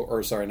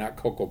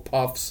Cocoa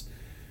Puffs,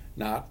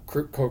 not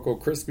Cocoa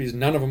Krispies.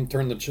 None of them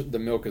turn the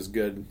milk as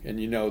good. And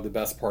you know the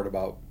best part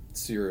about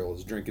cereal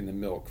is drinking the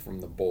milk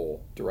from the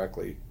bowl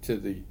directly, to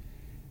the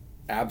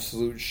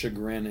absolute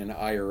chagrin and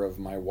ire of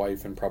my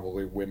wife and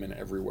probably women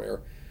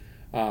everywhere.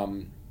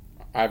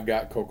 I've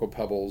got Cocoa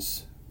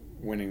Pebbles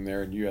winning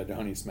there, and you had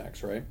Honey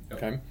Smacks, right?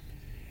 Yep. Okay.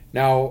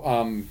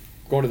 Now,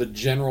 going to the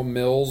General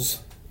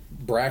Mills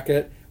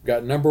bracket, we've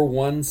got number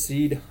 1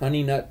 seed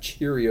Honey Nut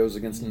Cheerios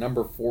against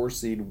number 4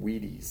 seed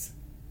Wheaties.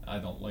 I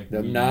don't like The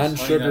Wheaties.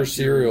 non-sugar Honey Nut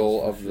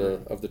cereal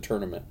Cheerios of the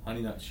tournament.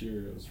 Honey Nut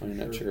Cheerios. Honey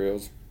Nut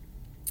Cheerios.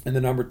 And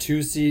the number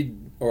 2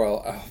 seed, I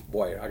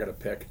got to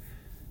pick.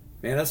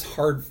 Man, that's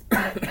hard.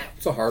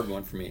 It's a hard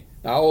one for me.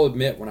 Now, I'll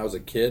admit, when I was a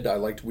kid, I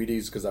liked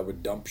Wheaties because I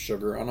would dump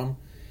sugar on them.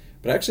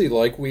 But I actually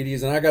like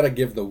Wheaties, and I got to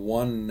give the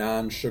one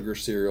non-sugar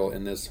cereal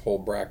in this whole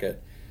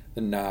bracket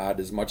the nod,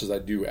 as much as I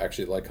do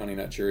actually like Honey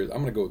Nut Cheerios.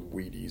 I'm going to go with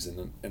Wheaties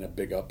in a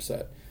big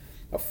upset.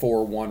 A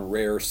 4-1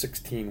 rare,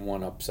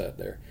 16-1 upset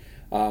there.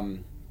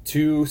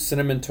 2,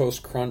 Cinnamon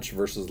Toast Crunch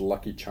versus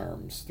Lucky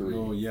Charms. 3.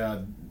 Oh,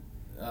 yeah.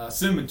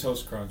 Cinnamon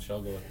Toast Crunch.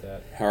 I'll go with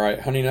that. All right,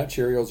 Honey Nut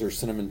Cheerios or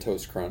Cinnamon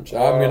Toast Crunch?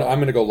 I'm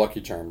gonna go Lucky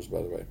Charms,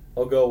 by the way.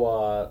 I'll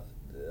go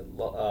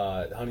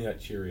Honey Nut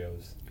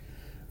Cheerios.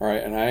 All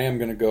right, and I am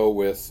gonna go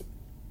with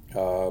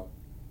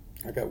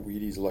I got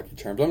Wheaties, Lucky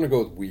Charms. I'm gonna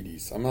go with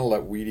Wheaties. I'm gonna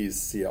let Wheaties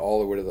see it all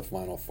the way to the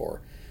Final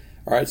Four.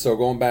 All right, so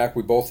going back,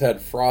 we both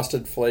had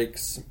Frosted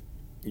Flakes.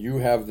 You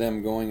have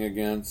them going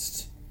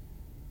against.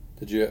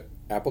 Did you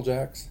Apple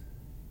Jacks?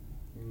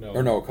 No.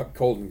 Or no,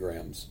 Golden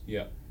Grams.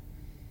 Yeah.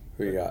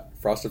 Who you got?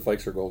 Frosted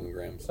Flakes or Golden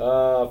Grams?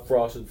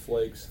 Frosted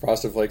Flakes.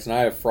 Frosted Flakes, and I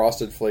have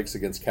Frosted Flakes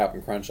against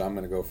Cap'n Crunch. I'm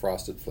going to go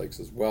Frosted Flakes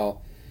as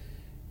well.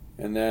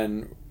 And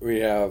then we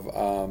have,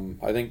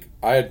 I think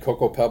I had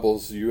Cocoa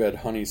Pebbles. You had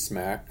Honey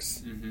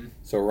Smacks. Mm-hmm.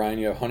 So Ryan,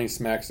 you have Honey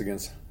Smacks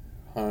against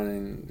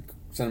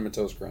Cinnamon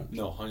Toast Crunch.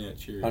 No, Honey Nut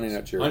Cheerios. Honey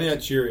Nut Cheerios. Honey Nut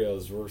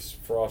Cheerios versus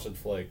Frosted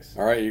Flakes.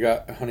 All right, you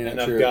got Honey Nut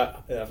And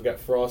Cheerios. I've got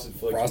Frosted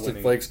Flakes. Frosted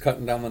winning. Flakes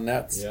cutting down the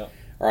nets. Yeah.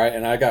 All right,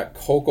 and I got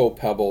Cocoa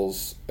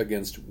Pebbles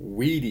against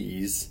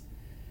Wheaties.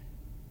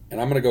 And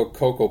I'm going to go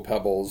Cocoa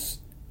Pebbles.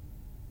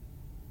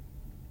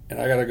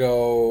 And I got to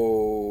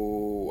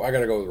go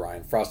with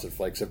Ryan, Frosted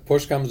Flakes. If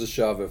push comes to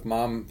shove, if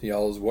mom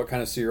yells, what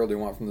kind of cereal do you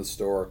want from the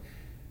store?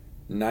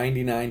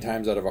 99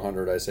 times out of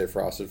 100, I say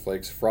Frosted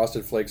Flakes.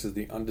 Frosted Flakes is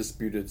the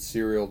undisputed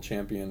cereal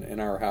champion in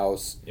our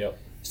house. Yep.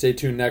 Stay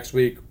tuned next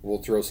week.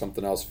 We'll throw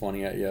something else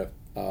funny at you.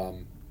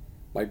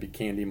 Might be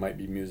candy, might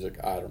be music.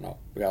 I don't know.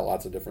 We got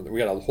lots of different. We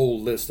got a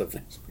whole list of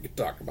things we could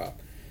talk about.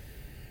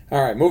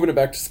 All right, moving it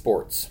back to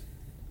sports.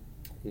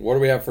 What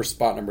do we have for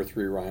spot number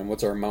 3, Ryan?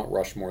 What's our Mount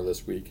Rushmore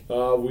this week?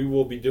 We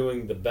will be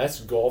doing the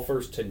best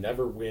golfers to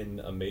never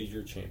win a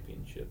major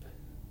championship.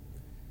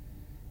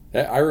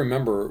 I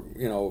remember,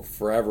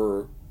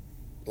 forever,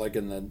 like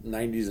in the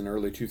 90s and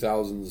early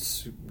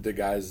 2000s, the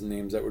guys'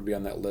 names that would be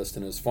on that list.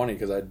 And it's funny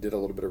because I did a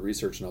little bit of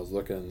research and I was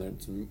looking,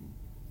 and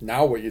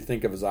now what you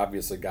think of is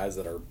obviously guys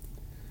that are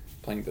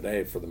playing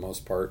today for the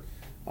most part.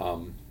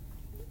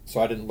 So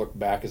I didn't look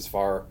back as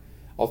far.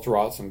 I'll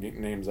throw out some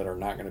names that are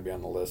not going to be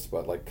on the list,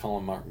 but like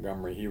Colin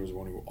Montgomery, he was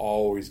one who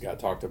always got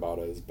talked about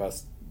as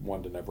best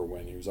one to never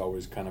win. He was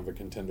always kind of a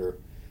contender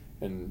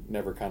and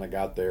never kind of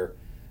got there.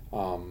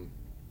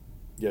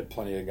 You had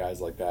plenty of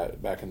guys like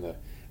that back in the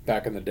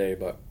day,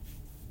 but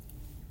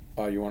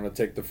you want to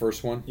take the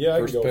first one? Yeah,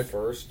 first I can go pick?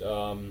 first.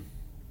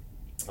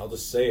 I'll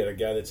just say it. A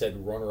guy that's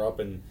had runner-up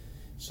in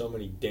so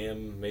many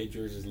damn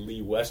majors is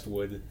Lee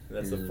Westwood.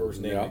 That's the first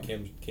name yeah. that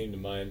came to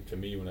mind to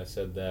me when I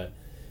said that.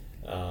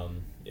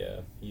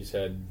 Yeah, he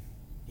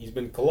he's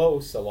been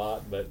close a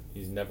lot, but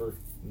he's never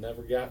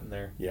gotten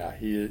there. Yeah,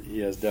 he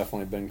has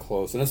definitely been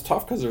close, and it's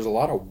tough because there's a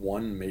lot of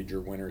one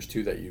major winners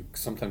too that you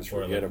sometimes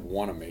forget have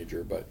won a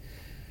major. But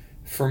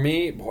for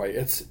me, boy,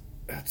 it's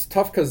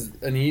tough because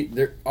I'm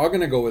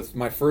gonna go with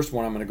my first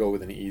one. I'm gonna go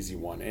with an easy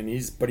one, and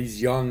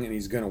he's young and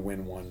he's gonna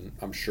win one,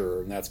 I'm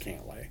sure, and that's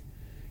Cantlay.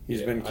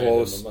 He's been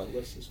close.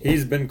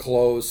 He's been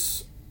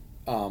close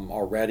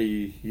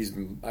already. He's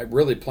been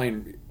really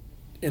playing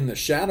in the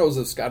shadows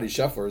of Scotty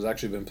Scheffler. Has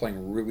actually been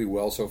playing really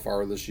well so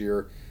far this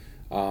year.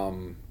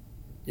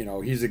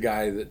 He's a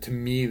guy that, to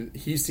me,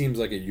 he seems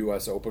like a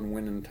U.S. Open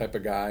winning type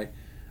of guy.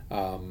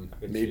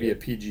 Maybe a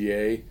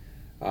PGA.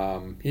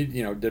 He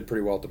did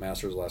pretty well at the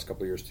Masters the last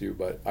couple of years too,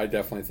 but I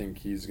definitely think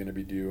he's going to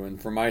be due.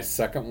 And for my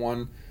second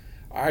one,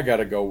 I got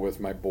to go with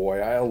my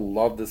boy. I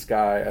love this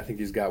guy. I think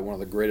he's got one of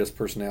the greatest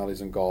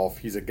personalities in golf.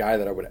 He's a guy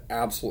that I would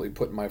absolutely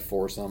put in my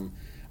foursome.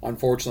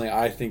 Unfortunately,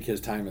 I think his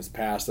time has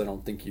passed. I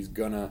don't think he's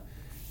going to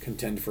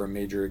contend for a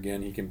major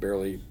again. He can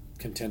barely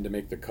contend to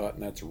make the cut,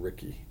 and that's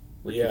Ricky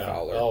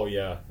Fowler. Oh,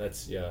 yeah.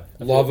 That's, yeah.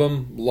 Love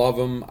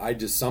him.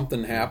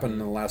 Something happened in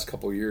the last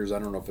couple of years. I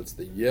don't know if it's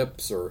the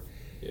yips or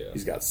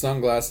he's got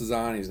sunglasses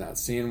on. He's not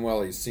seeing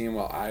well. He's seeing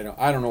well. I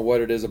don't know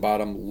what it is about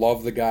him.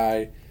 Love the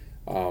guy.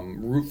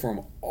 Root for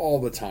him all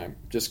the time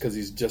just because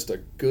he's just a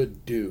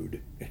good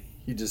dude.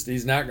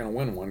 He's not going to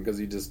win one because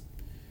he's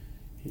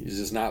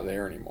just not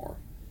there anymore.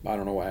 I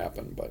don't know what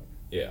happened, but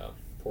yeah,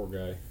 poor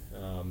guy.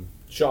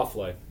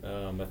 Schauffele,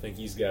 I think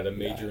he's got a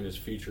major in his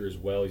future as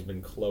well. He's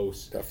been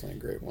close. Definitely a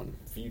great one.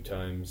 A few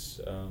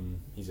times.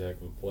 He's a heck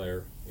of a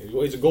player.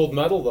 He's a gold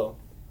medal, though.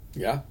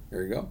 Yeah,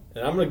 there you go.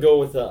 And I'm going to go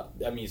with,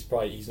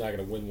 he's not going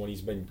to win one.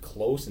 He's been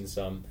close in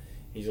some.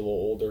 He's a little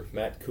older.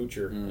 Matt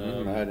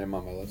Kuchar. I had him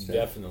on my list.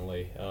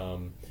 Definitely.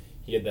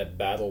 He had that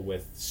battle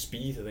with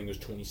Spieth. I think it was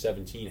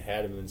 2017.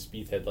 Had him, and then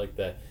Spieth had like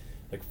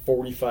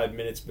 45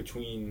 minutes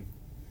between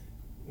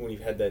when he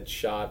had that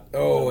shot.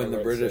 Oh, in the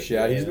British,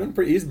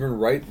 he's been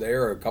right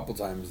there a couple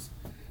times,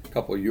 a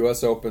couple of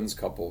U.S. Opens,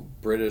 couple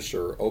British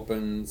or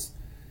Opens.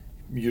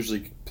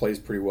 Usually plays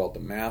pretty well at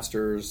the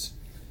Masters.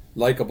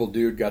 Likeable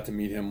dude. Got to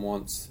meet him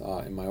once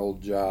in my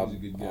old job. He's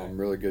a good guy.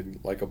 Really good,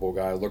 likeable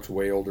guy. Looks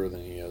way older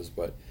than he is,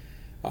 but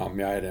I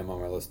had him on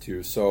my list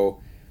too.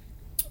 So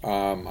I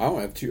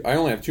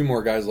only have two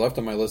more guys left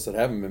on my list that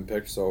haven't been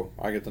picked. So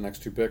I get the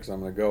next two picks. I'm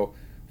going to go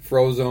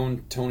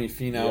Frozone, Tony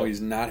Finau. Yep. He's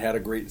not had a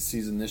great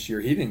season this year.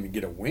 He didn't even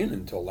get a win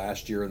until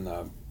last year in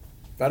the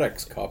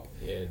FedEx Cup.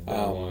 Yeah, it's been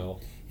a while.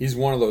 He's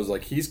one of those,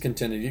 he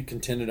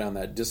contended on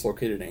that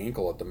dislocated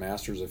ankle at the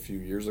Masters a few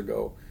years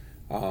ago.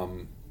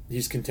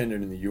 He's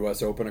contended in the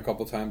U.S. Open a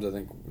couple times. I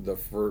think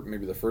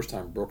maybe the first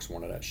time Brooks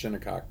won it at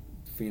Shinnecock,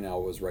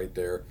 Finau was right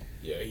there.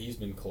 Yeah, he's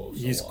been close.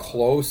 He's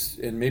close,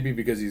 and maybe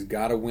because he's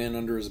got a win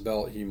under his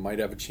belt, he might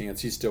have a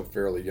chance. He's still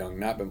fairly young,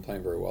 not been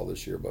playing very well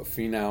this year, but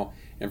Finau.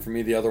 And for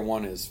me, the other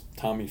one is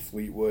Tommy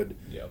Fleetwood.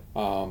 Yep.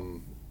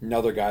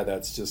 Another guy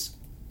that's just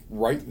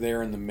right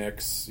there in the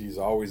mix. He's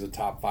always a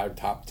top 5,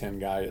 top 10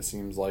 guy, it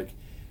seems like.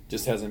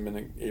 Just hasn't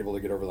been able to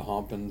get over the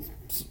hump. And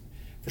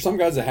for some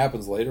guys, it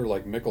happens later,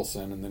 like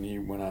Mickelson, and then he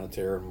went on a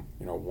tear and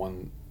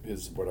won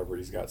his whatever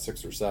he's got,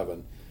 6 or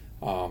 7.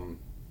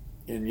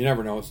 And you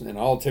never know, and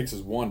all it takes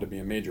is one to be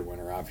a major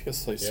winner,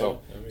 obviously. Yeah,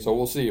 so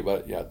we'll see.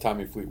 But yeah,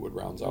 Tommy Fleetwood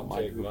rounds out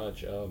my group.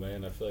 Much. Oh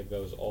man, I feel like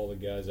that was all the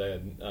guys I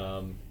had.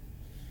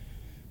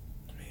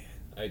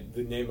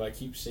 The name I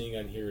keep seeing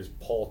on here is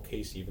Paul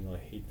Casey, even though I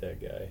hate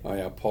that guy. Oh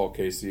yeah, Paul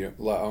Casey.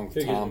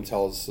 Tom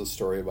tells the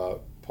story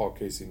about Paul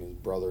Casey and his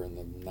brother and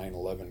the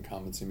 9/11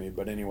 comments he made.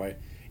 But anyway,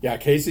 yeah,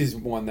 Casey's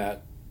one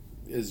that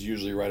is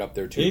usually right up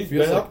there too. He's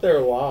been up there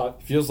a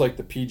lot. Feels like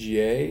the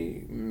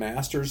PGA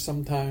Masters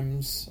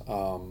sometimes.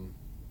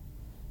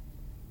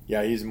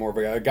 Yeah, he's more of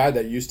a guy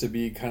that used to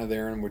be kind of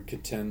there and would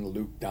contend.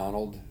 Luke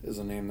Donald is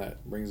a name that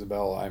rings a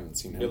bell. I haven't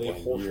seen him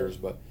play in years,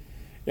 but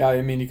yeah,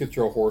 I mean, you could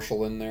throw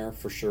Horschel in there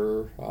for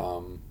sure.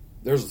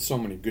 There's so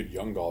many good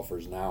young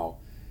golfers now.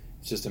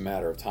 It's just a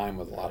matter of time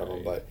with a lot of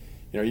them. But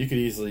you could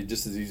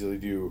just as easily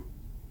do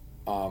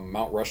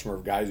Mount Rushmore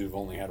of guys who've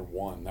only had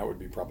one. That would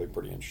be probably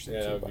pretty interesting.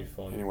 Yeah, too. that would be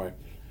fun. Anyway,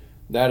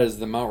 that is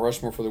the Mount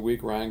Rushmore for the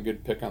week. Ryan,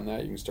 good pick on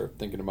that. You can start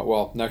thinking about.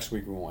 Well, next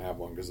week we won't have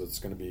one because it's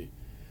going to be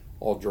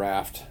all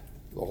draft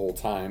the whole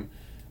time.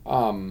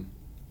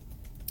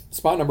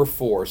 Spot number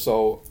 4.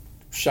 So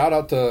shout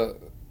out to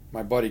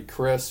my buddy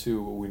Chris,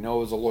 who we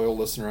know is a loyal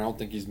listener. I don't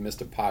think he's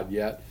missed a pod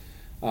yet.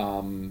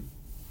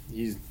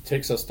 He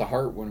takes us to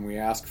heart when we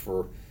ask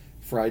for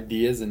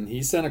ideas, and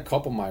he sent a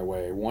couple my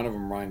way. One of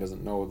them Ryan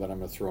doesn't know that I'm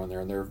going to throw in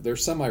there, and they're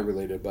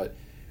semi-related, but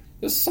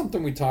this is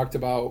something we talked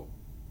about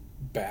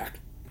back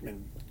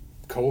in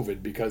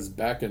COVID, because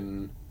back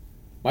in,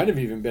 might have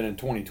even been in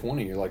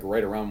 2020, like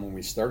right around when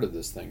we started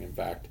this thing, in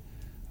fact.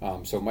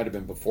 So it might have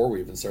been before we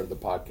even started the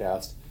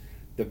podcast.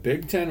 The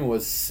Big Ten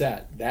was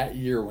set that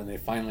year when they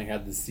finally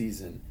had the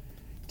season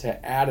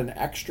to add an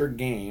extra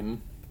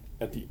game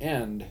at the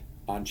end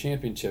on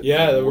championship.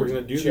 Yeah, that we're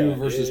going to do 2 that.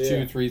 versus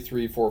 2, 3,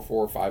 3, 4,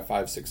 4, 5,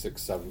 5, 6,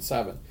 6, 7,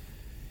 7.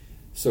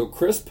 So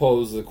Chris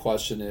posed the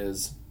question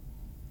is,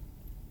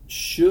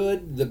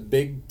 should the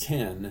Big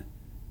Ten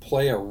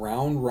play a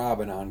round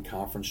robin on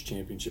conference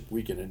championship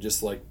weekend and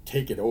just like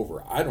take it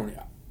over? I don't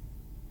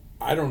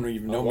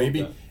even know.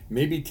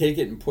 Maybe take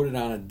it and put it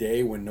on a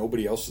day when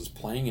nobody else is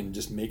playing and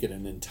just make it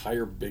an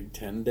entire Big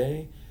Ten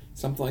day,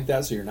 something like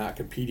that. So you're not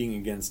competing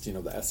against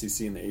the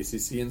SEC and the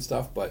ACC and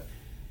stuff. But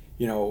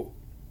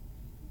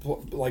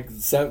like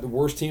the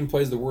worst team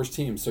plays the worst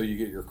team, so you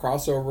get your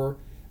crossover,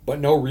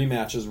 but no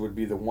rematches would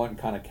be the one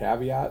kind of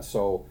caveat.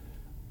 So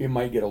it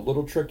might get a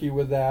little tricky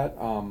with that.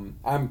 I'm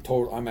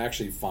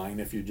actually fine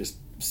if you just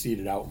seed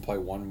it out and play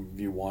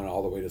 1v1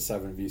 all the way to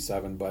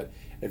 7v7. But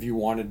if you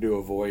wanted to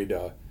avoid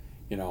a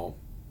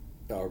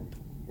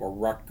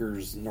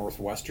Rutgers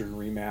Northwestern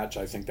rematch,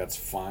 I think that's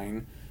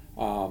fine.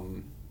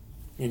 And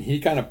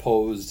he kind of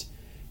posed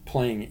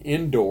playing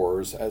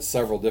indoors at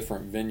several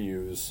different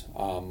venues,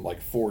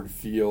 like Ford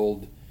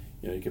Field.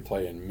 You could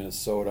play in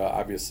Minnesota.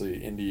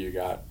 Obviously, Indy, you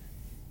got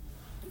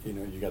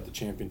the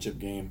championship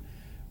game,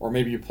 or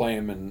maybe you play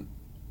them and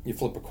you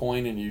flip a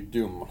coin and you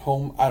do them at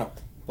home. I don't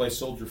play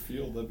Soldier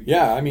Field. That'd be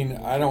yeah. good. I mean,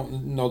 I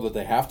don't know that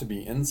they have to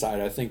be inside.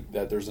 I think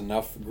that there's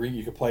enough green.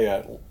 You could play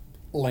at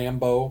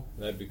Lambeau.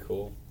 That'd be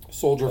cool.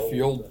 Soldier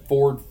Field,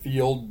 Ford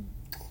Field,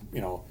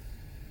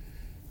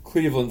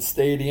 Cleveland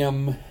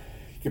Stadium. You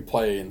could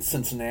play in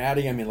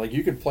Cincinnati. I mean, like,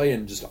 you could play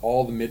in just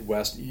all the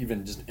Midwest,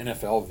 even just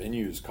NFL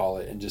venues, call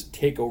it, and just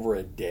take over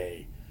a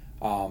day.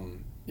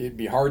 It'd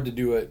be hard to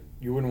do it.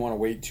 You wouldn't want to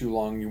wait too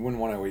long. You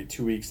wouldn't want to wait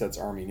 2 weeks. That's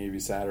Army-Navy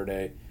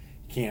Saturday.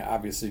 You can't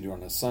obviously do it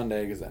on a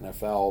Sunday because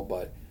NFL,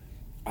 but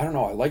I don't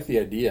know. I like the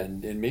idea,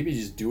 and maybe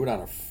just do it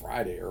on a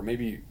Friday, or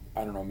maybe,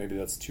 I don't know, maybe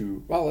that's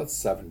that's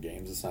 7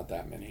 games. It's not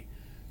that many.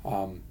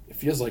 It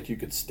feels like you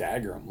could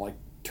stagger them, like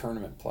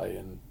tournament play,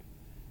 and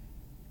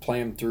play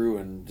them through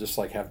and just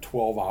like have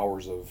 12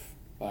 hours of,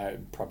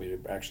 probably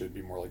actually it'd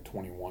be more like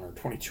 21 or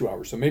 22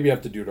 hours. So maybe you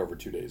have to do it over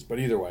 2 days. But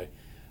either way,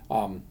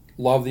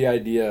 love the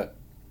idea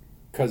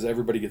because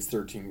everybody gets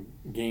 13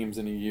 games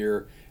in a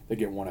year. They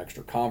get 1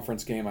 extra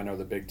conference game. I know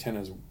the Big Ten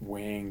is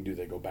weighing, do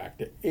they go back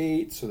to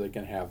 8 so they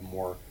can have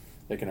more,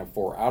 they can have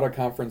 4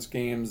 out-of-conference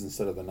games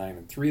instead of the 9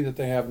 and 3 that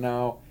they have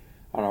now.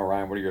 I don't know,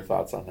 Ryan, what are your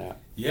thoughts on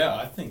that? Yeah,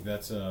 I think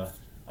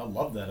I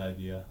love that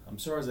idea. I'm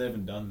surprised they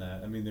haven't done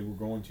that. I mean, they were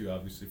going to,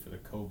 obviously, for the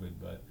COVID,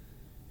 but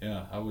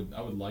yeah, I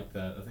would like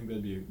that. I think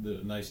that'd be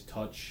a nice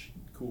touch,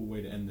 cool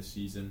way to end the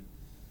season.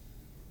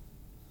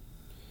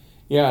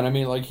 Yeah, and I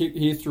mean, like,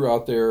 he threw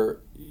out there,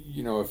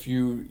 if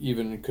you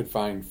even could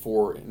find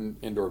 4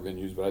 indoor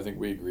venues, but I think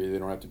we agree they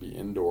don't have to be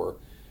indoor.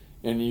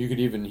 And you could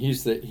even,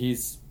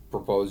 he's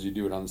proposed you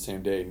do it on the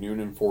same day, noon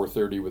and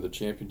 4:30 with a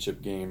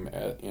championship game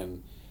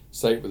in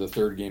sight with a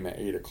third game at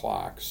 8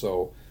 o'clock.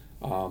 So,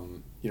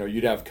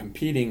 you'd have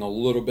competing a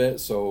little bit,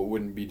 so it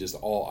wouldn't be just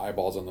all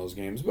eyeballs on those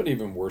games. But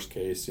even worst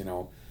case,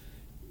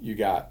 you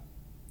got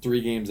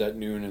 3 games at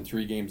noon and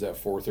 3 games at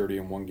 4:30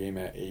 and 1 game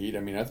at 8. I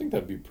mean, I think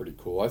that'd be pretty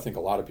cool. I think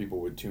a lot of people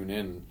would tune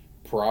in.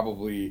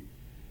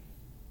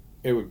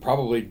 It would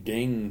probably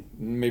ding,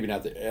 maybe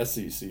not the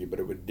SEC, but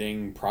it would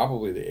ding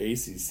probably the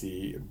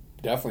ACC.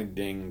 Definitely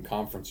ding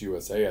Conference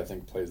USA, I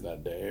think, plays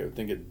that day. I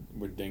think it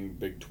would ding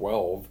Big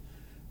 12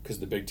 because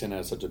the Big 10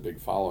 has such a big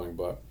following.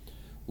 But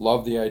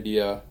love the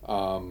idea.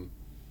 Or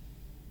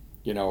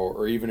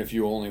even if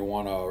you only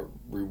want to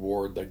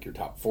reward like your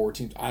top 4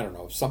 teams, I don't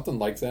know, something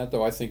like that.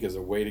 Though I think is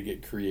a way to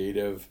get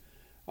creative.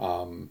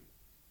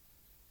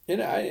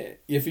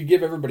 If you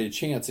give everybody a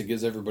chance, it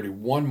gives everybody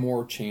one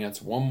more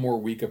chance, one more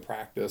week of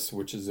practice,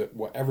 which is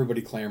what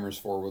everybody clamors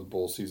for with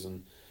bowl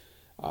season.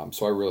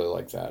 So I really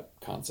like that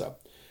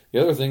concept.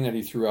 The other thing that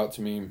he threw out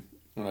to me,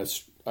 and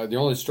the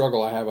only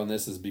struggle I have on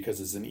this is because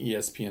it's an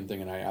ESPN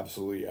thing, and I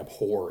absolutely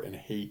abhor and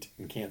hate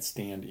and can't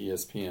stand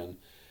ESPN.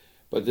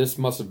 But this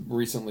must have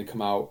recently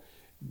come out.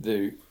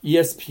 The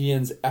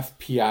ESPN's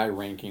FPI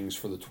rankings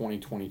for the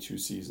 2022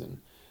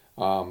 season.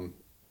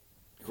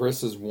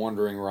 Chris is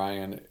wondering,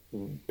 Ryan,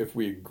 if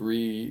we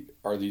agree,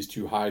 are these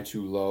too high,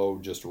 too low,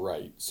 just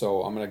right?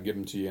 So I'm going to give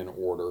them to you in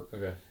order.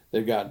 Okay.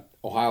 They've got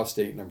Ohio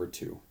State number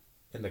 2.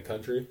 In the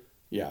country?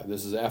 Yeah,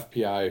 this is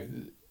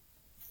FPI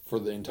for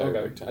the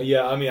entire Big Ten.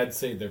 Yeah, I mean, I'd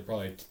say they're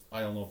probably,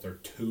 I don't know if they're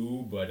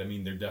 2, but I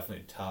mean, they're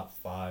definitely top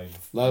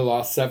 5. They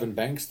lost 7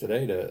 banks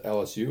today to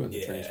LSU in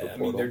the transfer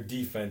portal. I mean, their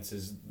defense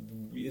is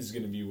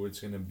going to be what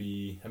it's going to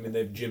be. I mean, they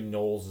have Jim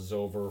Knowles is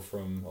over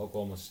from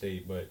Oklahoma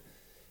State, but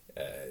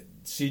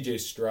C.J.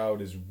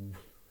 Stroud is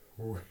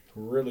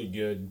really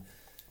good.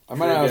 I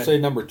might not say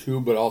number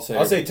 2, but I'll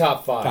say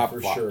top 5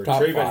 for sure.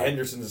 Top Traven 5.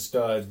 Henderson's a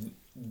stud.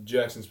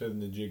 Jackson Smith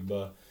and the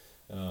Jigba.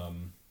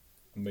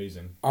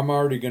 Amazing. I'm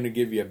already going to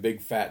give you a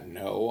big fat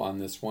no on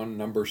this one.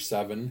 Number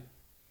 7,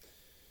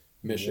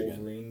 Michigan.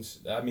 Wolverines.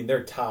 I mean,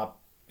 they're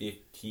top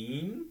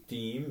 15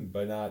 team,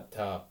 but not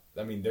top.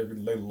 I mean,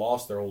 they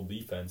lost their whole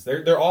defense.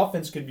 Their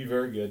offense could be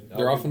very good.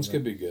 Their offense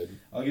could be good.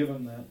 I'll give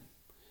them that.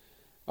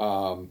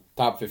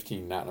 Top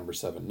 15, not number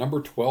 7.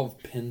 Number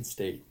 12, Penn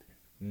State.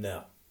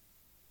 No.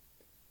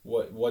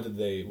 What did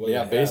they?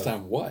 Based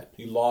on what?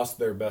 He lost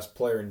their best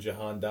player in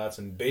Jahan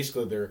Dotson.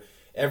 Basically,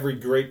 every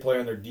great player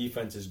on their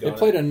defense is They gone.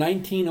 played a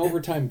 19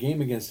 overtime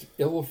game against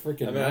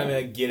freaking. I mean,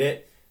 I get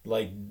it.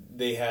 Like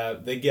they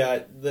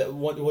got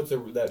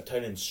that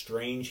tight end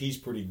Strange. He's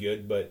pretty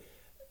good, but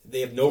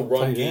they have no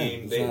run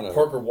game.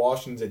 Parker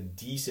Washington's a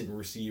decent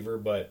receiver,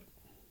 but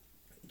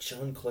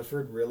Sean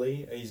Clifford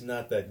really, he's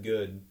not that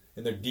good.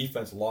 And their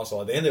defense lost a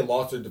lot. And they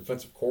lost their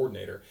defensive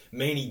coordinator.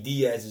 Manny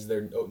Diaz is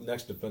their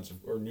next new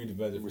defensive coordinator.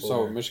 We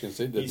saw what Michigan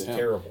State did. He's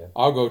terrible.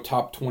 I'll go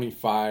top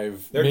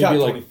 25. They're maybe top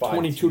like 25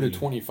 22 to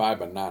 25,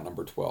 but not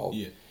number 12.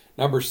 Yeah.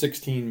 Number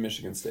 16,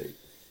 Michigan State.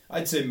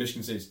 I'd say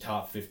Michigan State's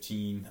top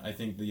 15. I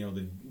think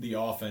the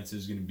offense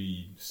is going to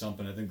be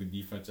something. I think the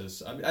defense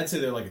is. I'd say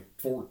they're like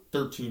a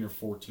 13 or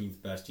 14th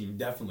best team.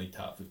 Definitely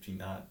top 15.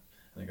 Not.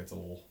 I think that's a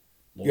little.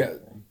 Yeah,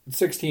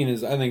 16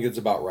 is. I think it's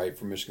about right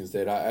for Michigan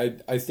State.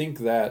 I think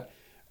that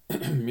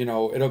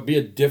it'll be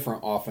a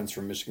different offense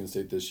for Michigan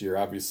State this year.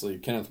 Obviously,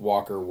 Kenneth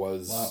Walker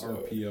was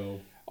RPO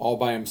all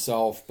by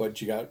himself,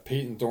 but you got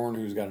Peyton Thorne,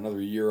 who's got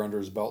another year under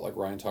his belt, like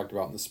Ryan talked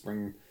about in the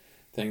spring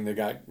thing.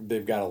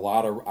 They've got a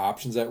lot of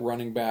options at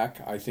running back.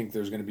 I think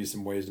there's going to be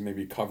some ways to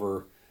maybe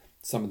cover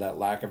some of that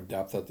lack of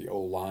depth at the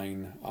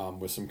O-line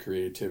with some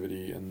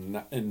creativity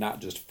and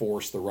not just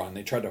force the run.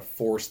 They tried to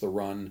force the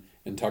run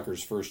in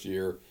Tucker's first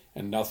year,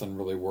 and nothing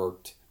really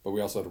worked. But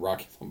we also had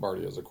Rocky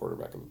Lombardi as a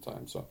quarterback at the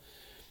time. So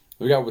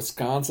we got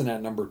Wisconsin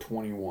at number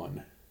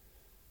 21.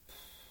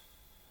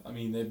 I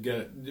mean, they've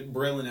got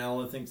Braylon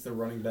Allen. Thinks the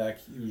running back.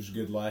 He was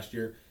good last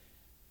year.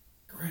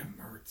 Graham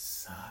Mertz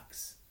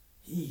sucks.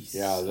 He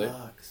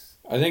sucks.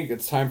 I think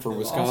it's time for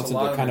Wisconsin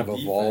to kind of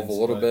evolve a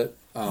little bit.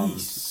 He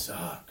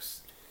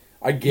sucks.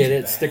 I get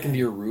it, sticking to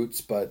your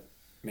roots, but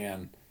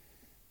man,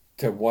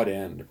 to what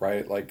end,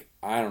 right? Like,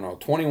 I don't know.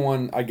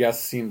 21, I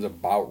guess, seems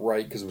about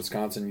right because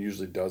Wisconsin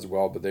usually does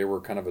well, but they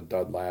were kind of a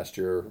dud last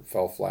year,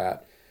 fell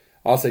flat.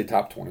 I'll say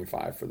top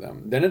 25 for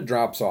them. Then it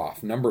drops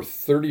off. Number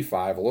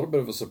 35, a little bit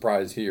of a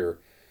surprise here,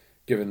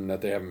 given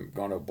that they haven't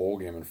gone to a bowl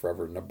game in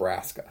forever,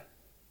 Nebraska.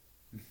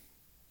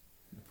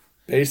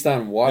 Based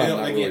on what, I'm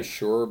not really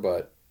sure,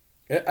 but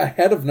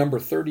ahead of number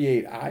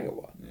 38,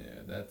 Iowa.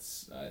 Yeah,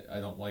 I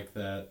don't like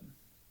that.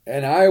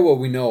 And Iowa,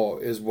 we know,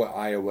 is what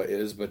Iowa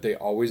is, but they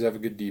always have a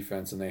good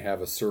defense and they have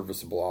a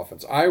serviceable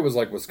offense. Iowa's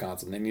like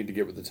Wisconsin. They need to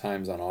get with the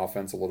times on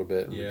offense a little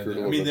bit.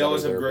 And they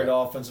always have great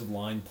offensive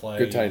line play.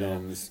 Good tight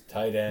ends.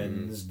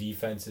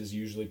 Defense is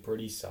usually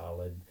pretty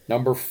solid.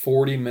 Number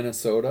 40,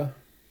 Minnesota.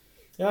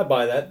 Yeah, I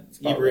buy that.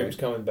 Ibrahim's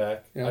right. coming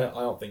back. Yeah. I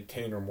don't think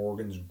Tanner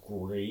Morgan's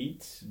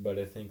great, but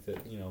I think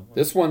that,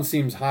 This one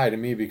seems high to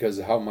me because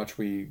of how much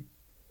we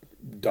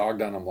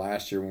dogged on them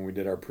last year when we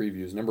did our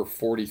previews. Number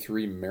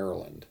 43,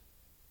 Maryland.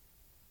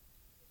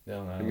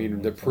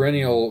 The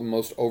perennial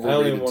most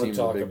overrated team in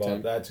the Big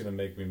Ten. That's going to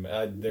make me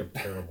mad. They're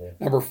terrible.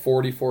 Number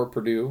 44,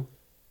 Purdue.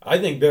 I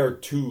think they're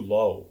too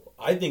low.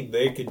 I think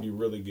they could be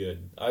really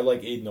good. I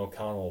like Aiden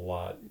O'Connell a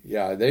lot.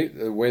 Yeah,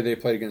 the way they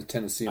played against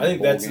Tennessee. I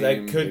think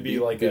that could be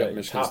like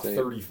a top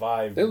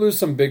 35. They lose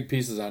some big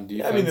pieces on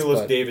defense. They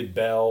lose David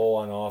Bell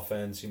on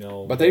offense,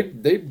 But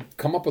they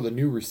come up with a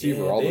new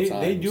receiver all the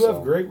time. They do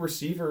have great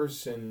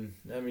receivers, and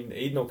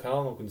Aiden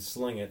O'Connell can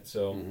sling it.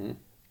 So. Mm-hmm.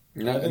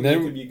 I think they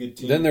could be a good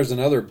team. Then there's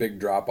another big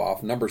drop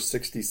off. Number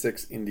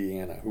 66,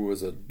 Indiana, who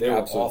was an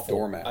absolute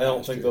doormat. I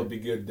don't think they'll be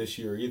good this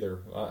year either.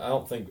 I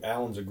don't think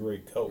Allen's a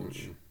great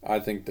coach. I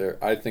think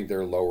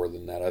they're lower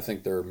than that. I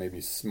think they're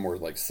maybe more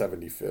like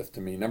 75th to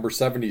me. Number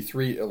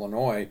 73,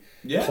 Illinois,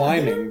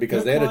 climbing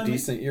because they had a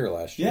decent year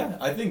last year. Yeah,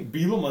 I think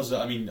Bielema was.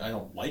 I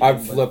don't like. I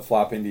flip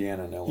flop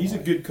Indiana and Illinois. He's a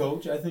good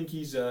coach. I think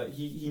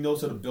he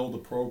knows how to build a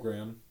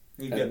program.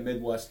 He's got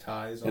Midwest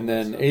ties. And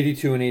then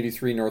 82 and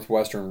 83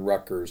 Northwestern,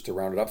 Rutgers to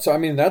round it up. So,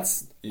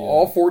 that's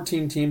all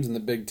 14 teams in the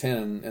Big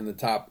Ten in the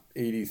top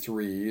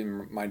 83.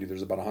 And mind you,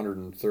 there's about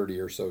 130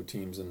 or so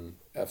teams in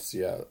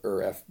FCS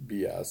or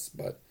FBS,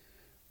 but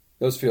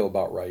those feel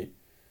about right.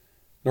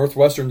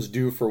 Northwestern's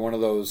due for one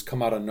of those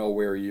come out of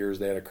nowhere years.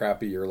 They had a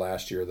crappy year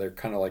last year. They're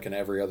kind of like an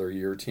every other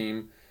year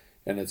team.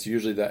 And it's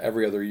usually that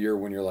every other year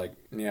when you're like,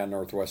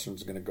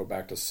 Northwestern's going to go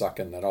back to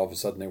sucking, that all of a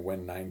sudden they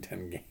win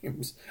 9-10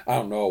 games. I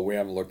don't know. We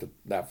haven't looked at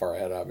that far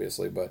ahead,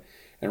 obviously.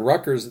 And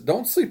Rutgers,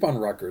 don't sleep on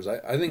Rutgers.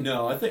 I think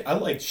I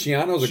like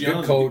Schiano's a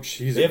good coach.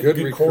 He's a good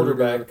recruiter.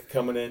 Quarterback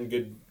coming in,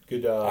 good. They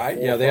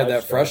had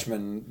that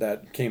freshman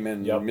that came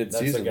in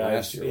mid-season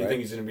last year. I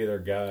think he's going to be their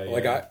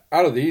guy.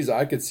 Out of these,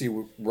 I could see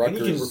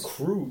Rutgers. And he can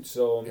recruit,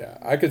 so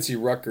I could see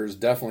Rutgers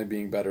definitely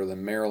being better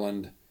than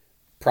Maryland.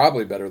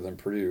 Probably better than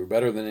Purdue,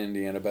 better than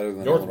Indiana, better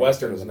than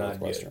Northwestern's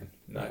Northwestern.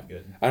 Not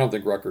good. I don't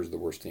think Rutgers is the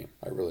worst team.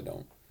 I really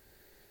don't.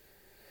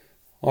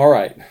 All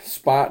right,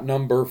 spot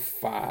number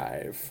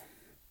 5.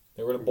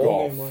 They were in a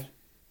bowl game.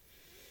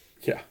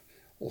 Yeah,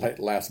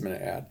 last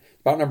minute ad.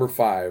 Spot number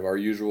 5, our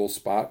usual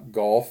spot,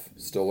 golf.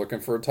 Still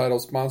looking for a title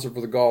sponsor for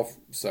the golf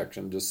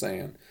section. Just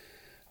saying.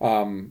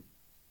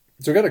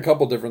 So we got a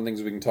couple different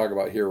things we can talk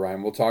about here,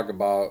 Ryan. We'll talk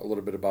about a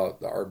little bit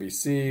about the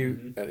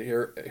RBC at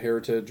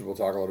Heritage. We'll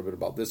talk a little bit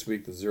about this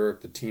week, the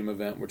Zurich, the team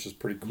event, which is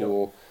pretty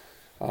cool.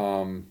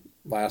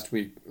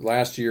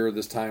 Last year,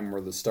 this time were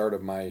the start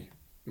of my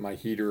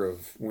heater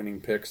of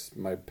winning picks.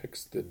 My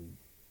picks did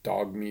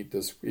dog meat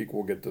this week.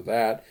 We'll get to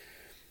that.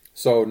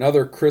 So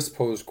another Chris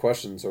posed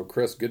question. So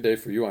Chris, good day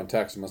for you on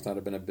text. It must not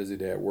have been a busy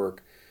day at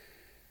work.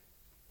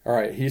 All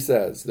right, he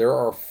says, there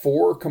are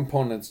 4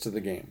 components to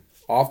the game.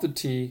 Off the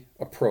tee,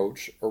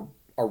 approach, or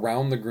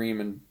around the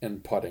green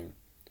and putting.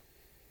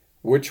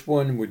 Which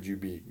one would you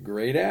be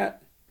great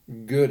at,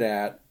 good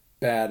at,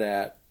 bad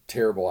at,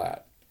 terrible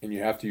at? And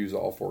you have to use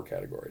all 4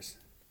 categories.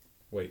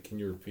 Wait, can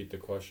you repeat the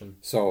question?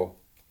 So,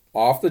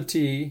 off the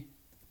tee,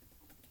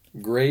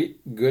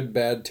 great, good,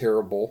 bad,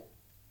 terrible.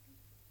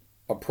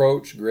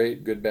 Approach,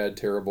 great, good, bad,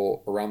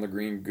 terrible. Around the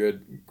green,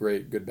 good,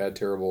 great, good, bad,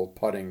 terrible.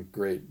 Putting,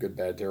 great, good,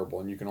 bad,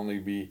 terrible. And you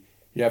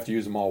have to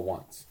use them all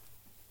once.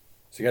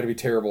 So you got to be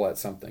terrible at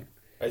something.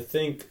 I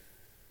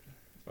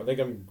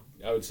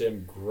would say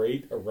I'm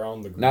great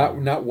around the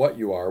green. Not what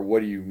you are.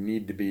 What do you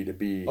need to be to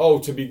be? Oh,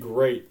 to be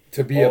great.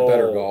 To be a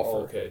better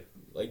golfer. Okay.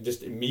 Like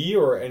just me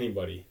or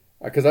anybody?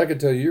 Because I could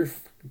tell you you're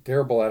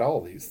terrible at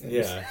all these things.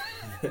 Yeah.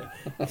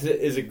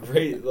 Is it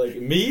great like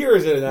me or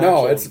is it an actual...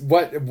 No, it's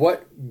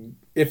what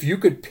if you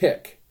could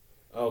pick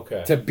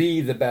to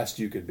be the best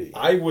you could be.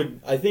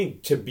 I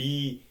think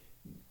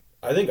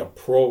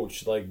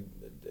approach like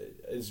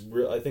is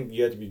real. I think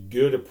you have to be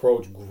good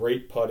approach,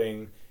 great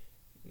putting.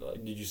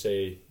 Did you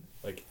say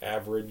like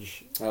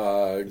average?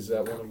 Is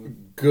that one of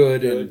them?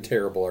 Good and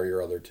terrible are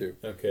your other 2.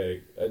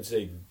 Okay, I'd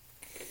say.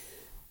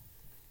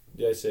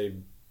 Did I say?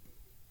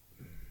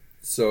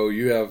 So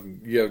you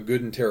have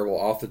good and terrible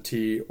off the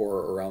tee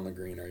or around the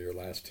green are your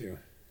last 2.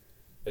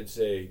 I'd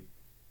say,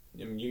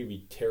 you could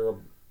be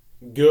terrible,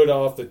 good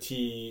off the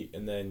tee,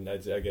 and then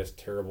I guess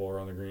terrible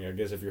around the green. I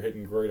guess if you're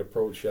hitting great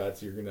approach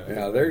shots, you're gonna.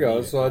 Yeah, there you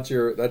go. So that's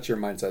your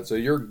mindset. So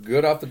you're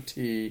good off the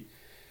tee,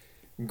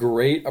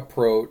 great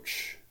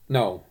approach.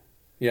 No,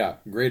 yeah,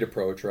 great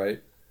approach,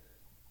 right?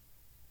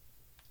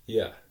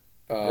 Yeah,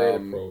 great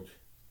approach.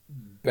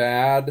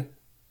 Bad.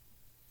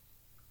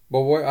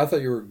 But what I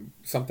thought you were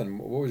something.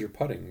 What was your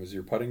putting? Was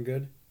your putting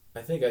good?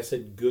 I think I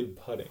said good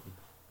putting.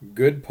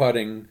 Good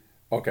putting.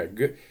 Okay,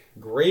 good.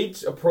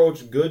 Great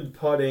approach, good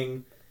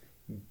putting,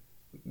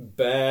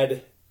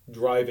 bad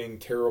driving,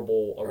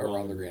 terrible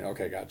around the green.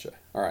 Okay, gotcha.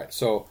 All right,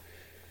 so,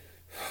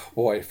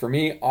 boy, for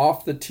me,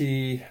 off the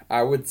tee,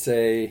 I would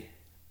say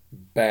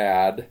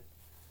bad,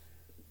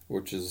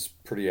 which is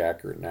pretty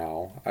accurate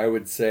now. I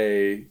would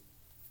say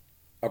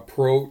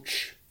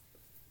approach,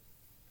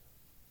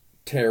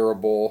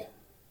 terrible,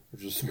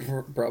 which is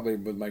probably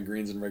with my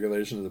greens and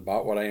regulations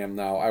about what I am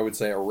now. I would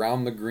say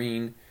around the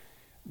green,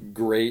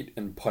 great,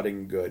 and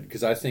putting good.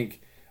 Because I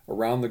think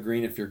around the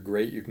green, if you're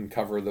great, you can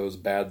cover those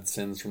bad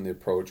sins from the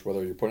approach,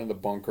 whether you're putting in the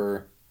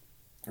bunker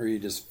or you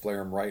just flare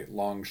them right,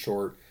 long,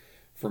 short.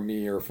 For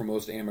me, or for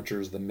most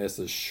amateurs, the miss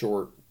is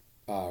short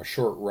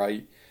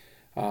right.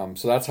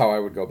 So that's how I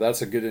would go. But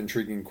that's a good,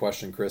 intriguing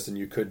question, Chris, and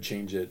you could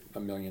change it a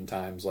million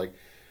times. Like,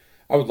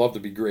 I would love to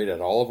be great at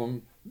all of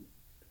them.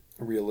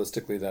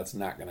 Realistically, that's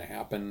not going to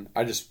happen.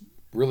 I just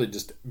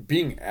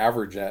being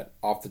average at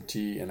off the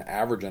tee and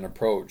average on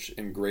approach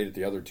and great at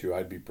the other 2,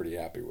 I'd be pretty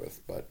happy with.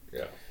 But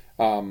yeah.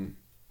 All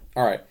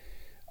right,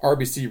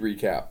 RBC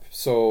recap.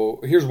 So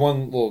here's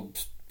one little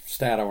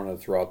stat I wanted to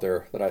throw out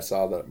there that I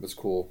saw that was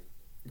cool.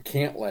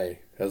 Cantlay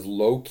has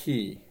low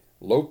key.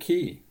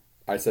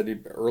 I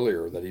said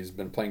earlier that he's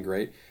been playing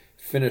great.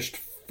 Finished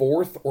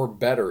 4th or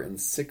better in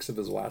 6 of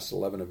his last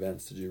 11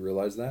 events. Did you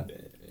realize that?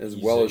 As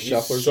well as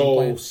Scheffler's been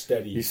playing.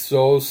 Steady. He's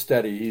so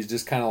steady. He's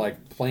just kind of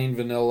like plain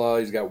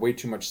vanilla. He's got way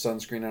too much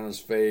sunscreen on his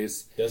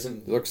face.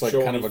 Looks like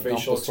kind of a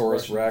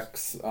Gumposaurus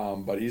Rex,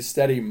 but he's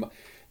steady.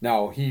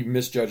 Now, he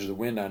misjudged the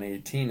wind on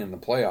 18 in the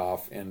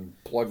playoff and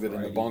plugged it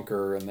in the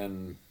bunker, and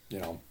then,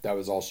 that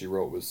was all she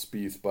wrote was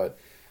Spieth. But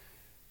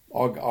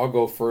I'll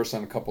go first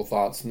on a couple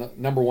thoughts.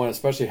 Number one,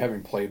 especially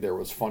having played there, it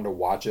was fun to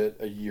watch it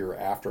a year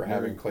after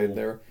having played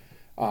there.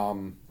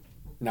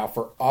 Now,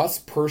 for us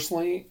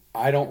personally,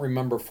 I don't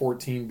remember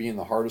 14 being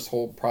the hardest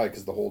hole, probably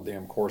because the whole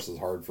damn course is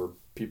hard for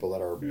people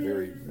that are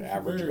very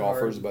average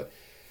golfers. Hard. But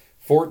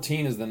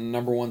 14 is the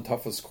number 1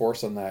 toughest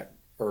course on that,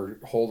 or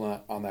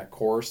hole on that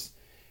course.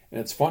 And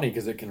it's funny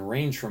because it can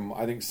range from,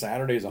 I think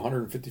Saturday's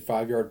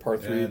 155-yard par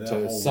 3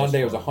 to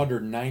Sunday was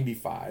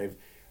 195.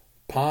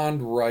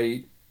 Pond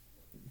right,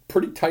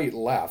 pretty tight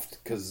left,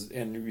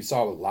 and we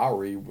saw with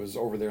Lowry was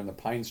over there in the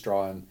pine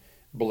straw and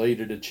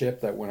bladed a chip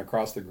that went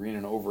across the green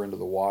and over into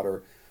the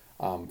water.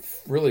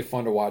 Really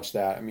fun to watch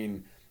that. I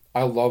mean,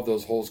 I love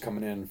those holes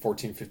coming in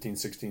 14, 15,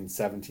 16,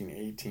 17,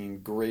 18.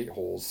 Great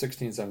holes.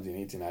 16, 17,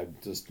 18. I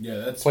just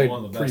played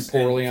one of the pretty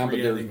poorly on,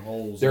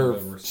 but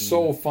they're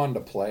so fun to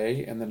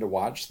play and then to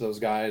watch those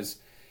guys.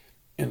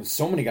 And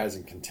so many guys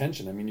in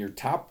contention. I mean, your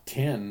top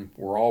 10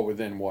 were all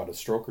within, a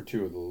stroke or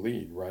 2 of the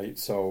lead, right?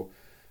 So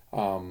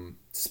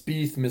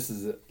Spieth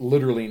misses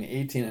literally an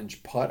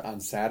 18-inch putt on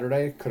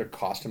Saturday. Could have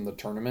cost him the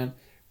tournament.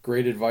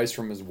 Great advice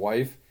from his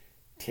wife.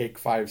 Take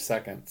 5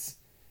 seconds.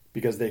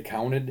 Because they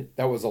counted,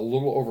 that was a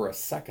little over a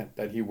second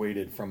that he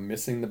waited from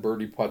missing the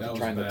birdie putt to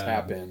trying to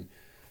tap in.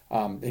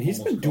 And he's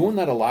been doing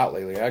that a lot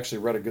lately. I actually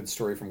read a good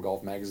story from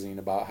Golf Magazine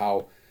about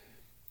how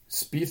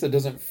Spieth that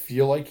doesn't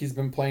feel like he's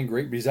been playing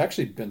great, but he's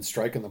actually been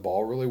striking the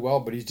ball really well,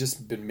 but he's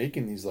just been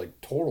making these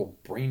like total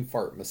brain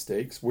fart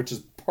mistakes, which is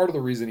part of the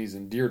reason he's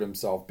endeared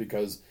himself,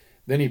 because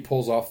then he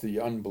pulls off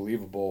the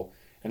unbelievable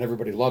and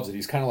everybody loves it.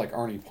 He's kind of like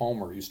Arnie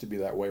Palmer used to be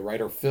that way,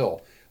 right? Or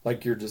Phil.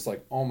 Like you're just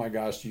like, oh my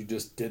gosh, you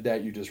just did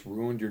that. You just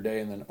ruined your day.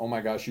 And then, oh my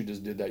gosh, you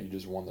just did that. You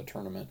just won the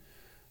tournament.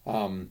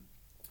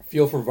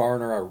 Feel for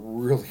Varner. I'm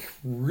really,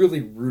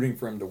 really rooting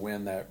for him to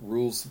win. That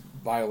rules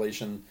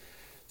violation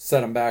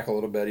set him back a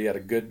little bit. He had a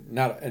good,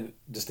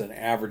 just an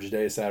average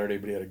day Saturday,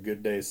 but he had a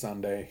good day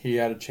Sunday. He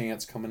had a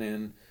chance coming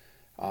in.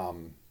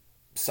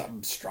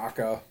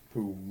 Straka,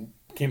 who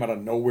came out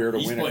of nowhere to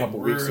win a couple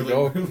weeks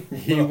ago,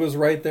 he was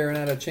right there and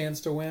had a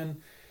chance to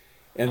win.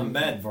 And I'm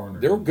mad Varner.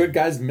 There were good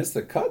guys missed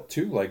the cut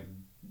too, like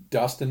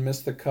Dustin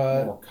missed the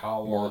cut.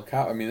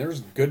 Morikawa. I mean,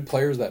 there's good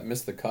players that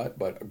missed the cut,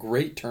 but a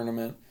great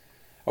tournament.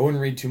 I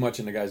wouldn't read too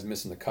much into guys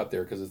missing the cut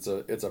there because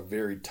it's a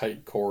very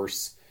tight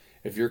course.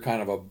 If you're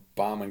kind of a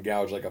bomb and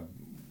gouge like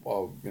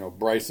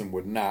Bryson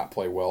would not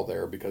play well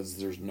there because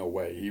there's no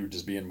way he would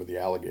just be in with the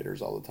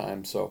alligators all the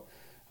time. So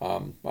I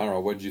don't know.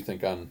 What did you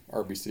think on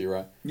RBC,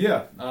 right?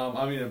 Yeah,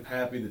 I'm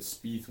happy that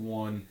Spieth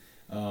won.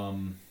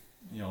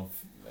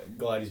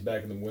 Glad he's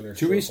back in the winner's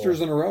Two circle. Easters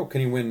in a row.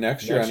 Can he win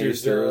next year on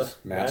Easter?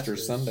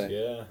 Masters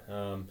Sunday.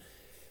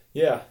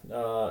 Yeah.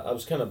 I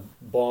was kind of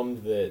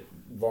bummed that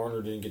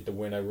Varner didn't get the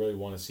win. I really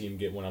want to see him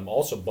get one. I'm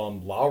also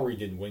bummed Lowry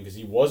didn't win because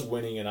he was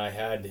winning and I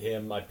had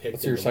him. I picked.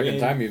 That's your second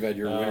time you've had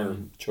your winner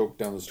choked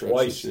down the stretch.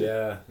 Twice,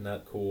 yeah,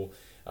 not cool.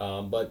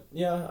 But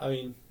yeah, I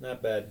mean,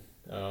 not bad.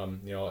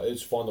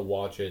 It's fun to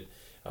watch it.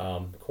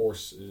 The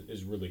course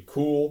is really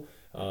cool.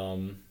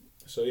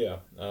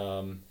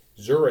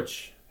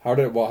 Zurich. How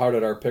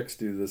did our picks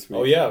do this week?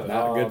 Oh yeah,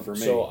 not good for me.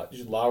 So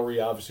Lowry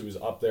obviously was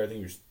up there. I think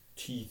he was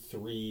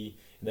T3,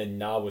 and then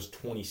Na was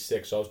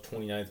 26. So I was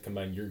 29th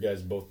combined. Your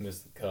guys both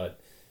missed the cut.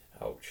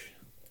 Ouch.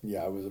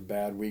 Yeah, it was a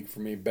bad week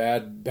for me.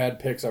 Bad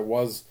picks. I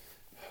was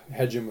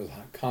hedging with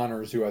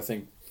Connors, who I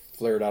think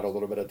flared out a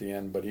little bit at the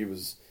end, but he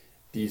was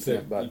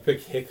decent. You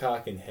picked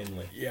Hickok and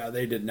Henley. Yeah,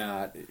 they did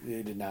not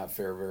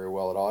fare very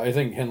well at all. I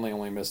think Henley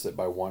only missed it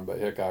by one, but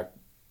Hickok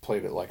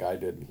played it like I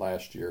did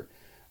last year.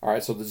 All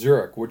right, so the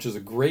Zurich, which is a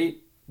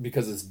great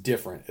because it's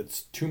different.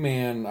 It's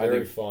two-man.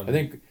 Very fun. I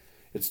think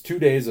it's 2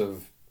 days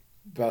of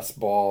best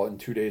ball and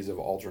 2 days of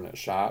alternate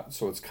shot,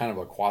 so it's kind of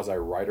a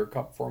quasi-Ryder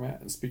Cup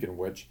format. And speaking of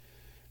which,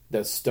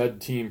 the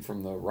stud team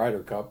from the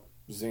Ryder Cup,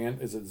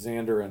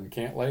 Xander and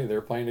Cantlay,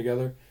 they're playing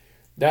together.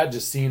 That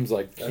just seems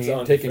like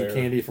taking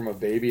candy from a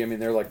baby. I mean,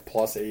 they're like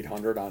plus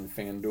 800 on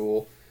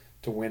FanDuel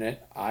to win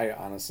it.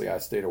 I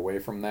stayed away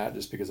from that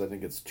just because I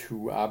think it's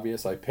too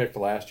obvious. I picked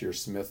last year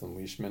Smith and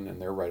Leishman,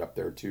 and they're right up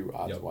there too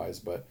odds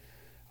wise. But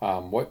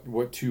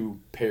what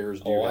two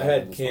pairs do you have? I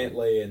had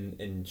Cantlay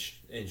and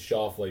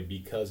Schauffele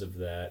because of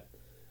that,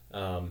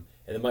 and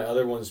then my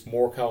other one's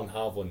Morikawa and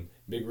Hovland.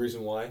 Big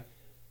reason why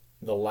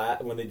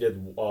when they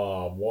did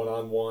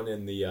 1-on-1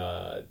 in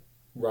the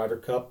Ryder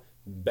Cup,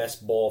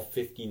 best ball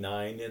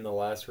 59 in the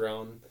last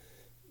round.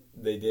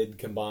 They did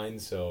combine,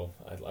 so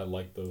I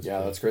like those.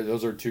 Yeah, that's great.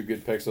 Those are two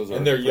good picks.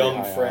 And they're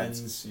young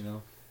friends,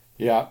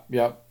 Yeah.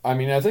 I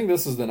mean, I think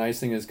this is the nice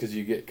thing is because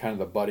you get kind of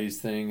the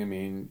buddies thing. I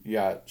mean,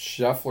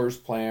 Scheffler's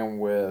playing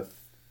with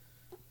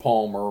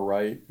Palmer,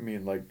 right? I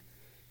mean, like,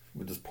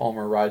 does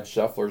Palmer ride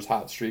Scheffler's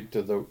hot streak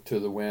to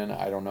the win?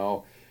 I don't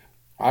know.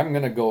 I'm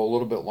gonna go a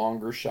little bit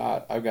longer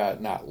shot. I've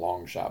got not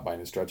long shot by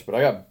any stretch, but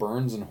I got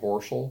Burns and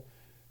Horschel.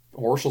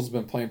 Horschel's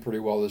been playing pretty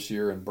well this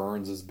year, and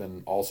Burns has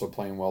been also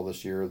playing well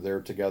this year. They're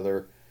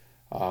together,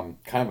 kind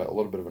of a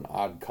little bit of an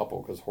odd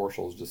couple because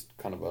Horschel's just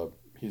kind of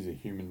he's a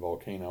human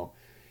volcano.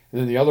 And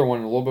then the other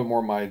one, a little bit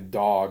more my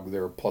dog.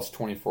 They're plus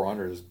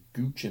 2,400 is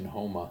Gooch and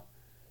Homa.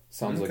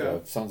 Sounds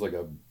like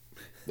a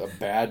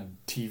bad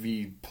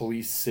TV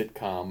police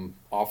sitcom.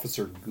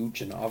 Officer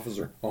Gooch and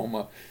Officer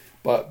Homa,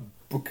 but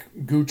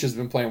Gooch has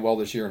been playing well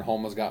this year, and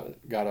Homa's got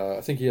I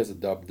think he has a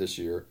dub this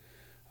year.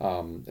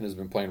 And has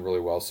been playing really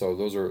well. So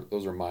those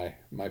are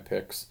my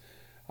picks.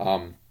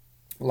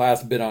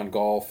 Last bit on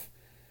golf.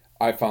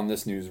 I found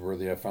this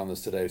newsworthy. I found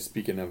this today.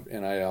 Speaking of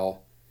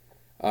NIL,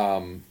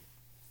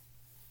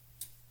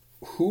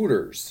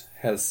 Hooters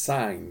has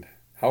signed.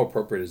 How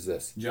appropriate is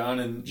this? John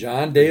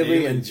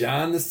Daly and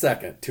John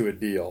II to a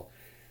deal.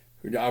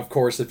 Of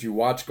course, if you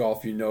watch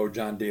golf, you know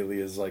John Daly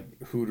is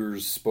like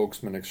Hooters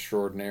spokesman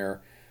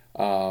extraordinaire.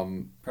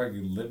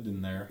 Probably lived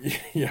in there.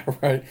 Yeah,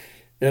 right.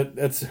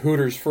 That's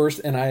Hooters'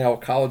 first NIL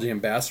college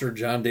ambassador,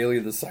 John Daly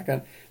II.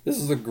 This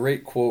is a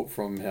great quote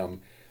from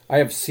him. I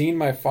have seen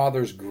my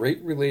father's great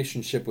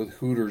relationship with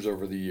Hooters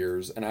over the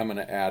years, and I'm going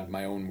to add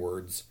my own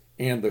words,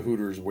 and the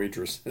Hooters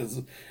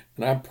waitresses.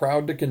 And I'm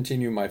proud to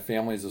continue my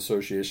family's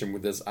association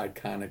with this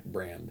iconic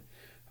brand.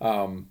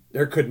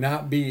 There could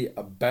not be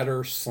a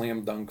better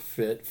slam dunk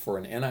fit for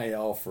an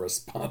NIL for a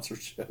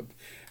sponsorship,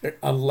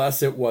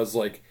 unless it was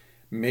like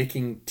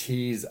making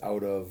teas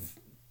out of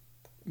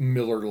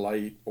Miller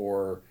Lite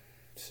or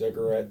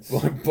cigarettes,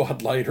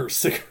 Bud Light or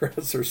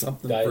cigarettes or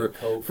something Diet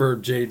Coke for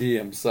JD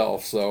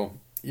himself. So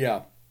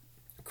yeah,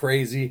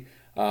 crazy.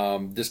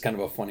 Just kind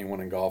of a funny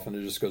one in golf, and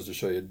it just goes to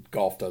show you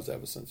golf does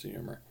have a sense of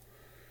humor.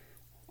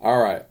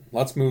 All right,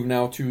 let's move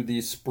now to the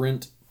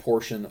sprint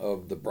portion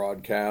of the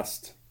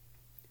broadcast.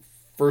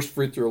 First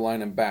free throw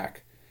line and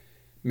back.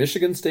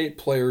 Michigan State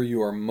player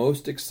you are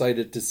most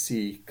excited to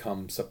see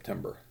come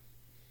September.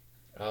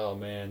 Oh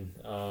man,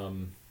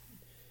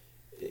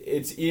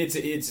 it's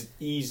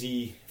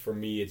easy for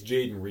me. It's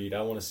Jaden Reed.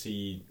 I want to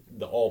see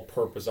the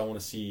all-purpose. I want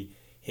to see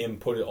him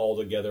put it all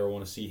together. I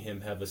want to see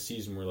him have a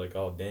season where like,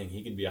 oh dang,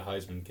 he could be a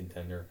Heisman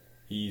contender.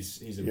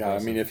 He's impressive. Yeah, I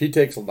mean, if he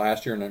takes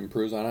last year and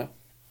improves on it,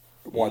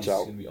 watch out.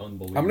 He's gonna be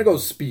unbelievable. I'm going to go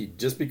speed,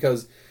 just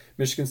because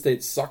Michigan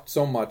State sucked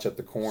so much at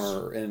the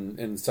corner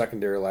in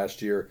secondary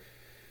last year.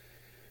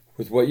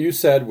 With what you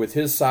said, with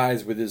his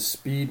size, with his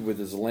speed, with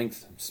his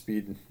length,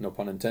 speed, no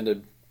pun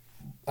intended,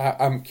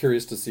 I'm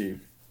curious to see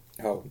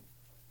how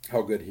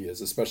good he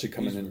is, especially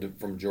coming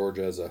from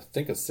Georgia as I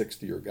think a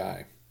 6th-year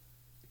guy.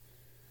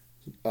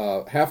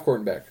 Half court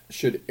and back.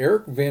 Should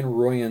Eric Van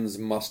Rooyen's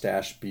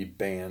mustache be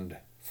banned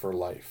for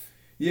life?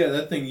 Yeah,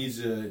 that thing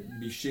needs to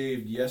be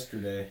shaved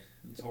yesterday.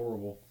 It's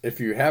horrible. If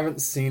you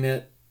haven't seen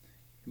it,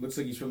 looks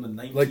like he's from the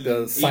like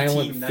the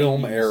silent 1890s.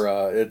 film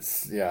era.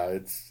 It's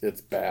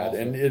bad, awful.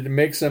 and it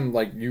makes him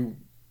like you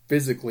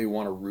physically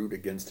want to root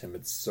against him.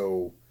 It's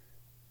so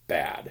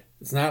bad.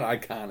 It's not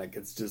iconic.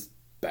 It's just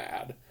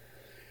bad.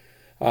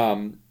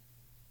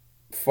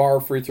 Far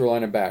free throw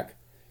line and back.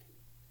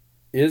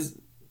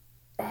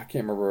 I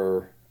can't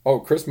remember. Oh,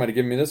 Chris might have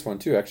given me this one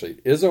too. Actually,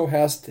 Izzo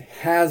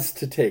has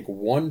to take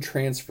one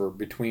transfer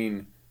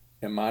between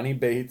Imani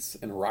Bates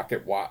and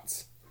Rocket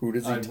Watts. Who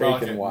does he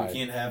take and why? We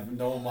can't have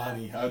no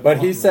Imani. But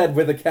he said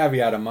with a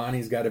caveat,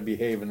 Imani's got to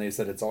behave, and they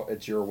said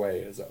it's your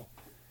way, Izzo.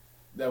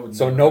 That would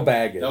So never no happen.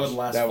 baggage. That would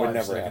last That would 5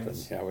 never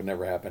seconds. happen. Yeah, it would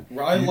never happen.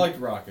 I liked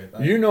Rocket.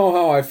 You know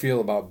how I feel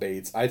about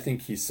Bates. I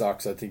think he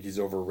sucks. I think he's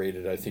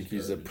overrated. I think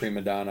he's a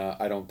prima donna.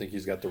 I don't think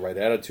he's got the right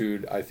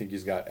attitude. I think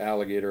he's got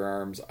alligator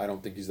arms. I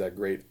don't think he's that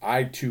great.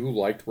 I, too,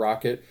 liked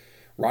Rocket.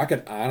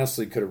 Rocket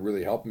honestly could have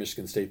really helped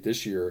Michigan State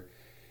this year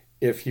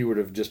if he would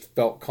have just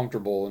felt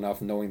comfortable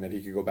enough knowing that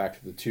he could go back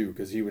to the 2,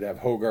 because he would have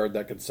Hogard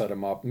that could set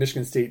him up.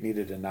 Michigan State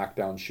needed a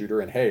knockdown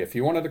shooter, and hey, if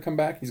he wanted to come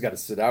back, he's got to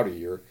sit out a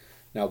year.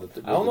 Now that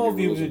I don't know if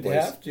he would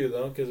place. have to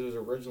though, because it was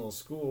original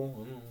school.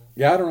 I don't know.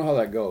 Yeah, I don't know how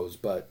that goes,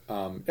 but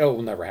it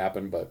will never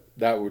happen. But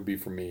that would be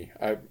for me.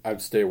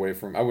 I'd stay away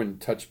from. I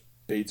wouldn't touch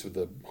Bates with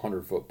a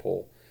 100-foot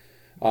pole.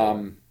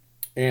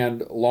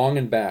 And long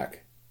and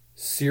back,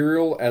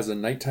 cereal as a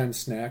nighttime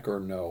snack or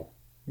no?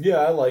 Yeah,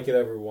 I like it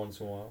every once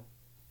in a while.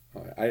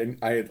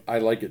 I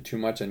like it too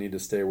much. I need to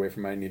stay away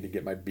from it. I need to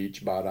get my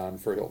beach bod on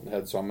for Hilton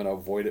Head, so I'm going to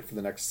avoid it for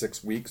the next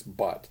 6 weeks.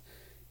 But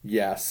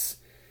yes,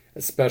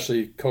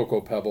 especially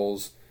Cocoa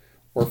Pebbles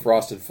or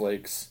Frosted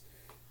Flakes,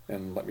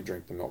 and let me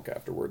drink the milk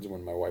afterwards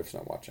when my wife's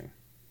not watching.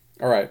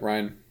 All right,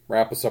 Ryan,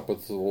 wrap us up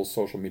with a little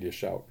social media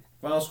shout.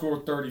 Final score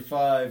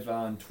 35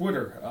 on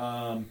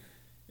Twitter.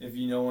 If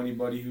you know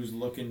anybody who's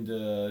looking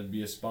to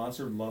be a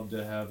sponsor, would love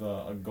to have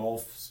a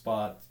golf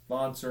spot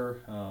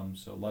sponsor.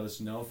 So let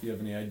us know if you have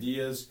any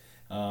ideas.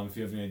 If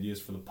you have any ideas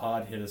for the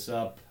pod, hit us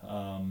up.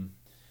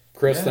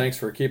 Chris, Yeah. thanks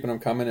for keeping them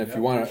coming. If Yeah,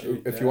 you want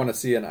appreciate to, if that. you want to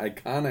see an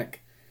iconic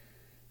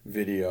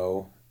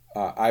video,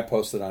 I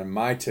posted on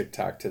my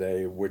TikTok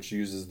today, which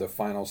uses the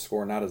final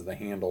score not as the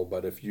handle,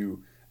 but if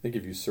you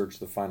search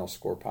the Final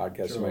Score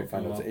podcast, Sure, you might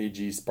find come it's up.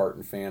 AG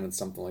Spartan fan and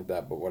something like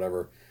that. But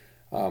whatever,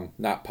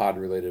 not pod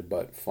related,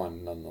 but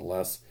fun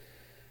nonetheless.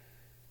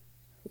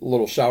 A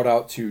little shout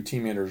out to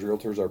Team Anders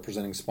Realtors, our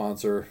presenting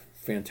sponsor.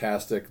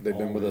 Fantastic. They've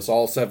been with us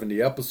all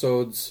 70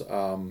 episodes.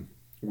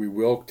 We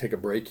will take a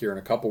break here in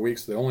a couple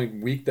weeks. The only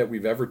week that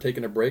we've ever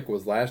taken a break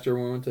was last year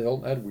when we went to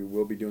Hilton Head. We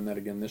will be doing that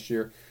again this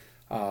year.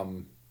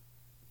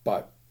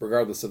 But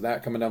regardless of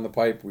that coming down the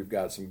pipe, we've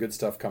got some good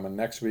stuff coming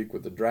next week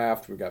with the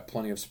draft. We've got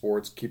plenty of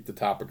sports. Keep the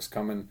topics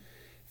coming.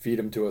 Feed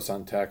them to us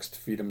on text.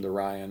 Feed them to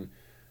Ryan.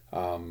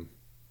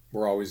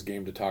 We're always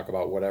game to talk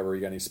about whatever.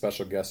 You got any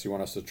special guests you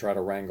want us to try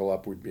to wrangle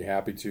up, we'd be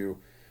happy to.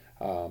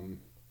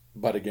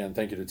 But again,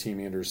 thank you to Team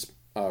Anders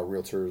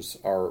Realtors,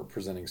 our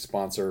presenting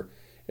sponsor.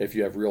 If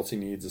you have realty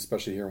needs,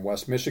 especially here in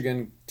West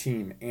Michigan,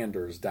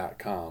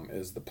 teamanders.com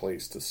is the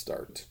place to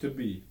start. To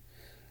be.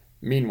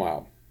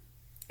 Meanwhile,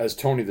 as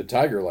Tony the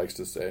Tiger likes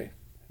to say,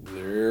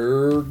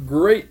 they're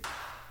great.